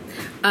name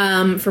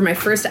for my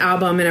first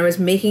album. And I was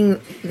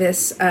making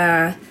this,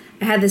 I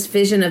had this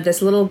vision of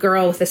this little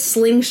girl with a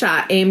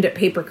slingshot aimed at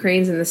paper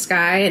cranes in the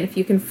sky. And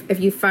if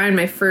you find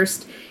my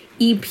first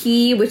EP,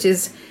 which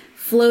is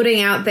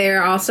floating out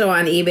there also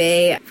on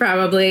eBay,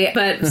 probably.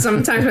 But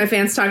sometimes my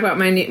fans talk about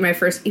my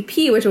first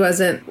EP, which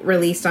wasn't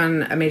released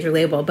on a major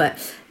label. But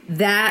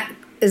that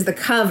is the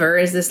cover,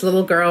 is this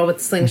little girl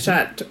with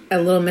slingshot,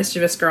 a little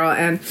mischievous girl.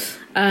 And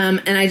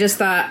I just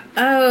thought,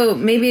 oh,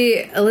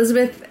 maybe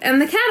Elizabeth and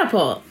the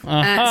Catapult.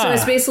 So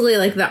it's basically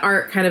like the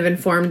art kind of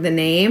informed the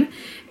name.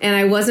 And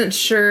I wasn't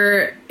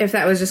sure if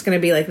that was just going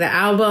to be like the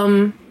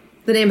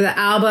name of the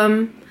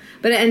album,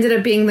 but it ended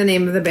up being the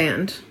name of the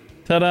band.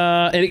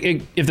 Ta-da!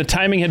 If the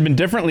timing had been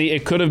differently,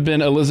 it could have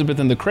been Elizabeth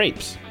and the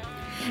Crepes.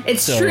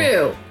 It's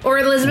true. Or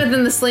Elizabeth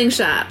in the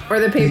Slingshot, or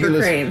the Paper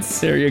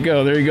Cranes. There you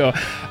go.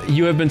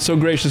 You have been so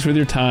gracious with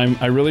your time.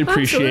 I really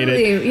appreciate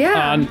it.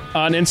 Yeah.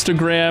 On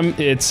Instagram,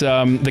 it's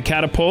The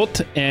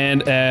Catapult,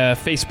 and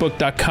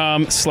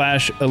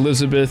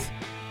facebook.com/Elizabeth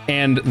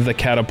and The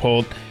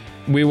Catapult.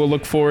 We will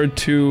look forward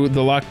to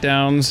the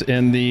lockdowns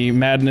and the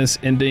madness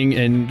ending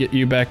and get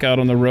you back out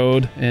on the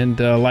road and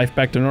life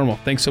back to normal.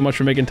 Thanks so much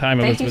for making time,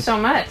 Elizabeth. Thank you so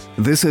much.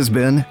 This has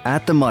been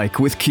At the Mic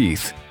with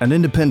Keith, an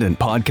independent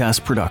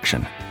podcast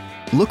production.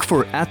 Look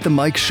for At the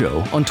Mic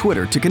Show on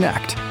Twitter to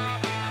connect.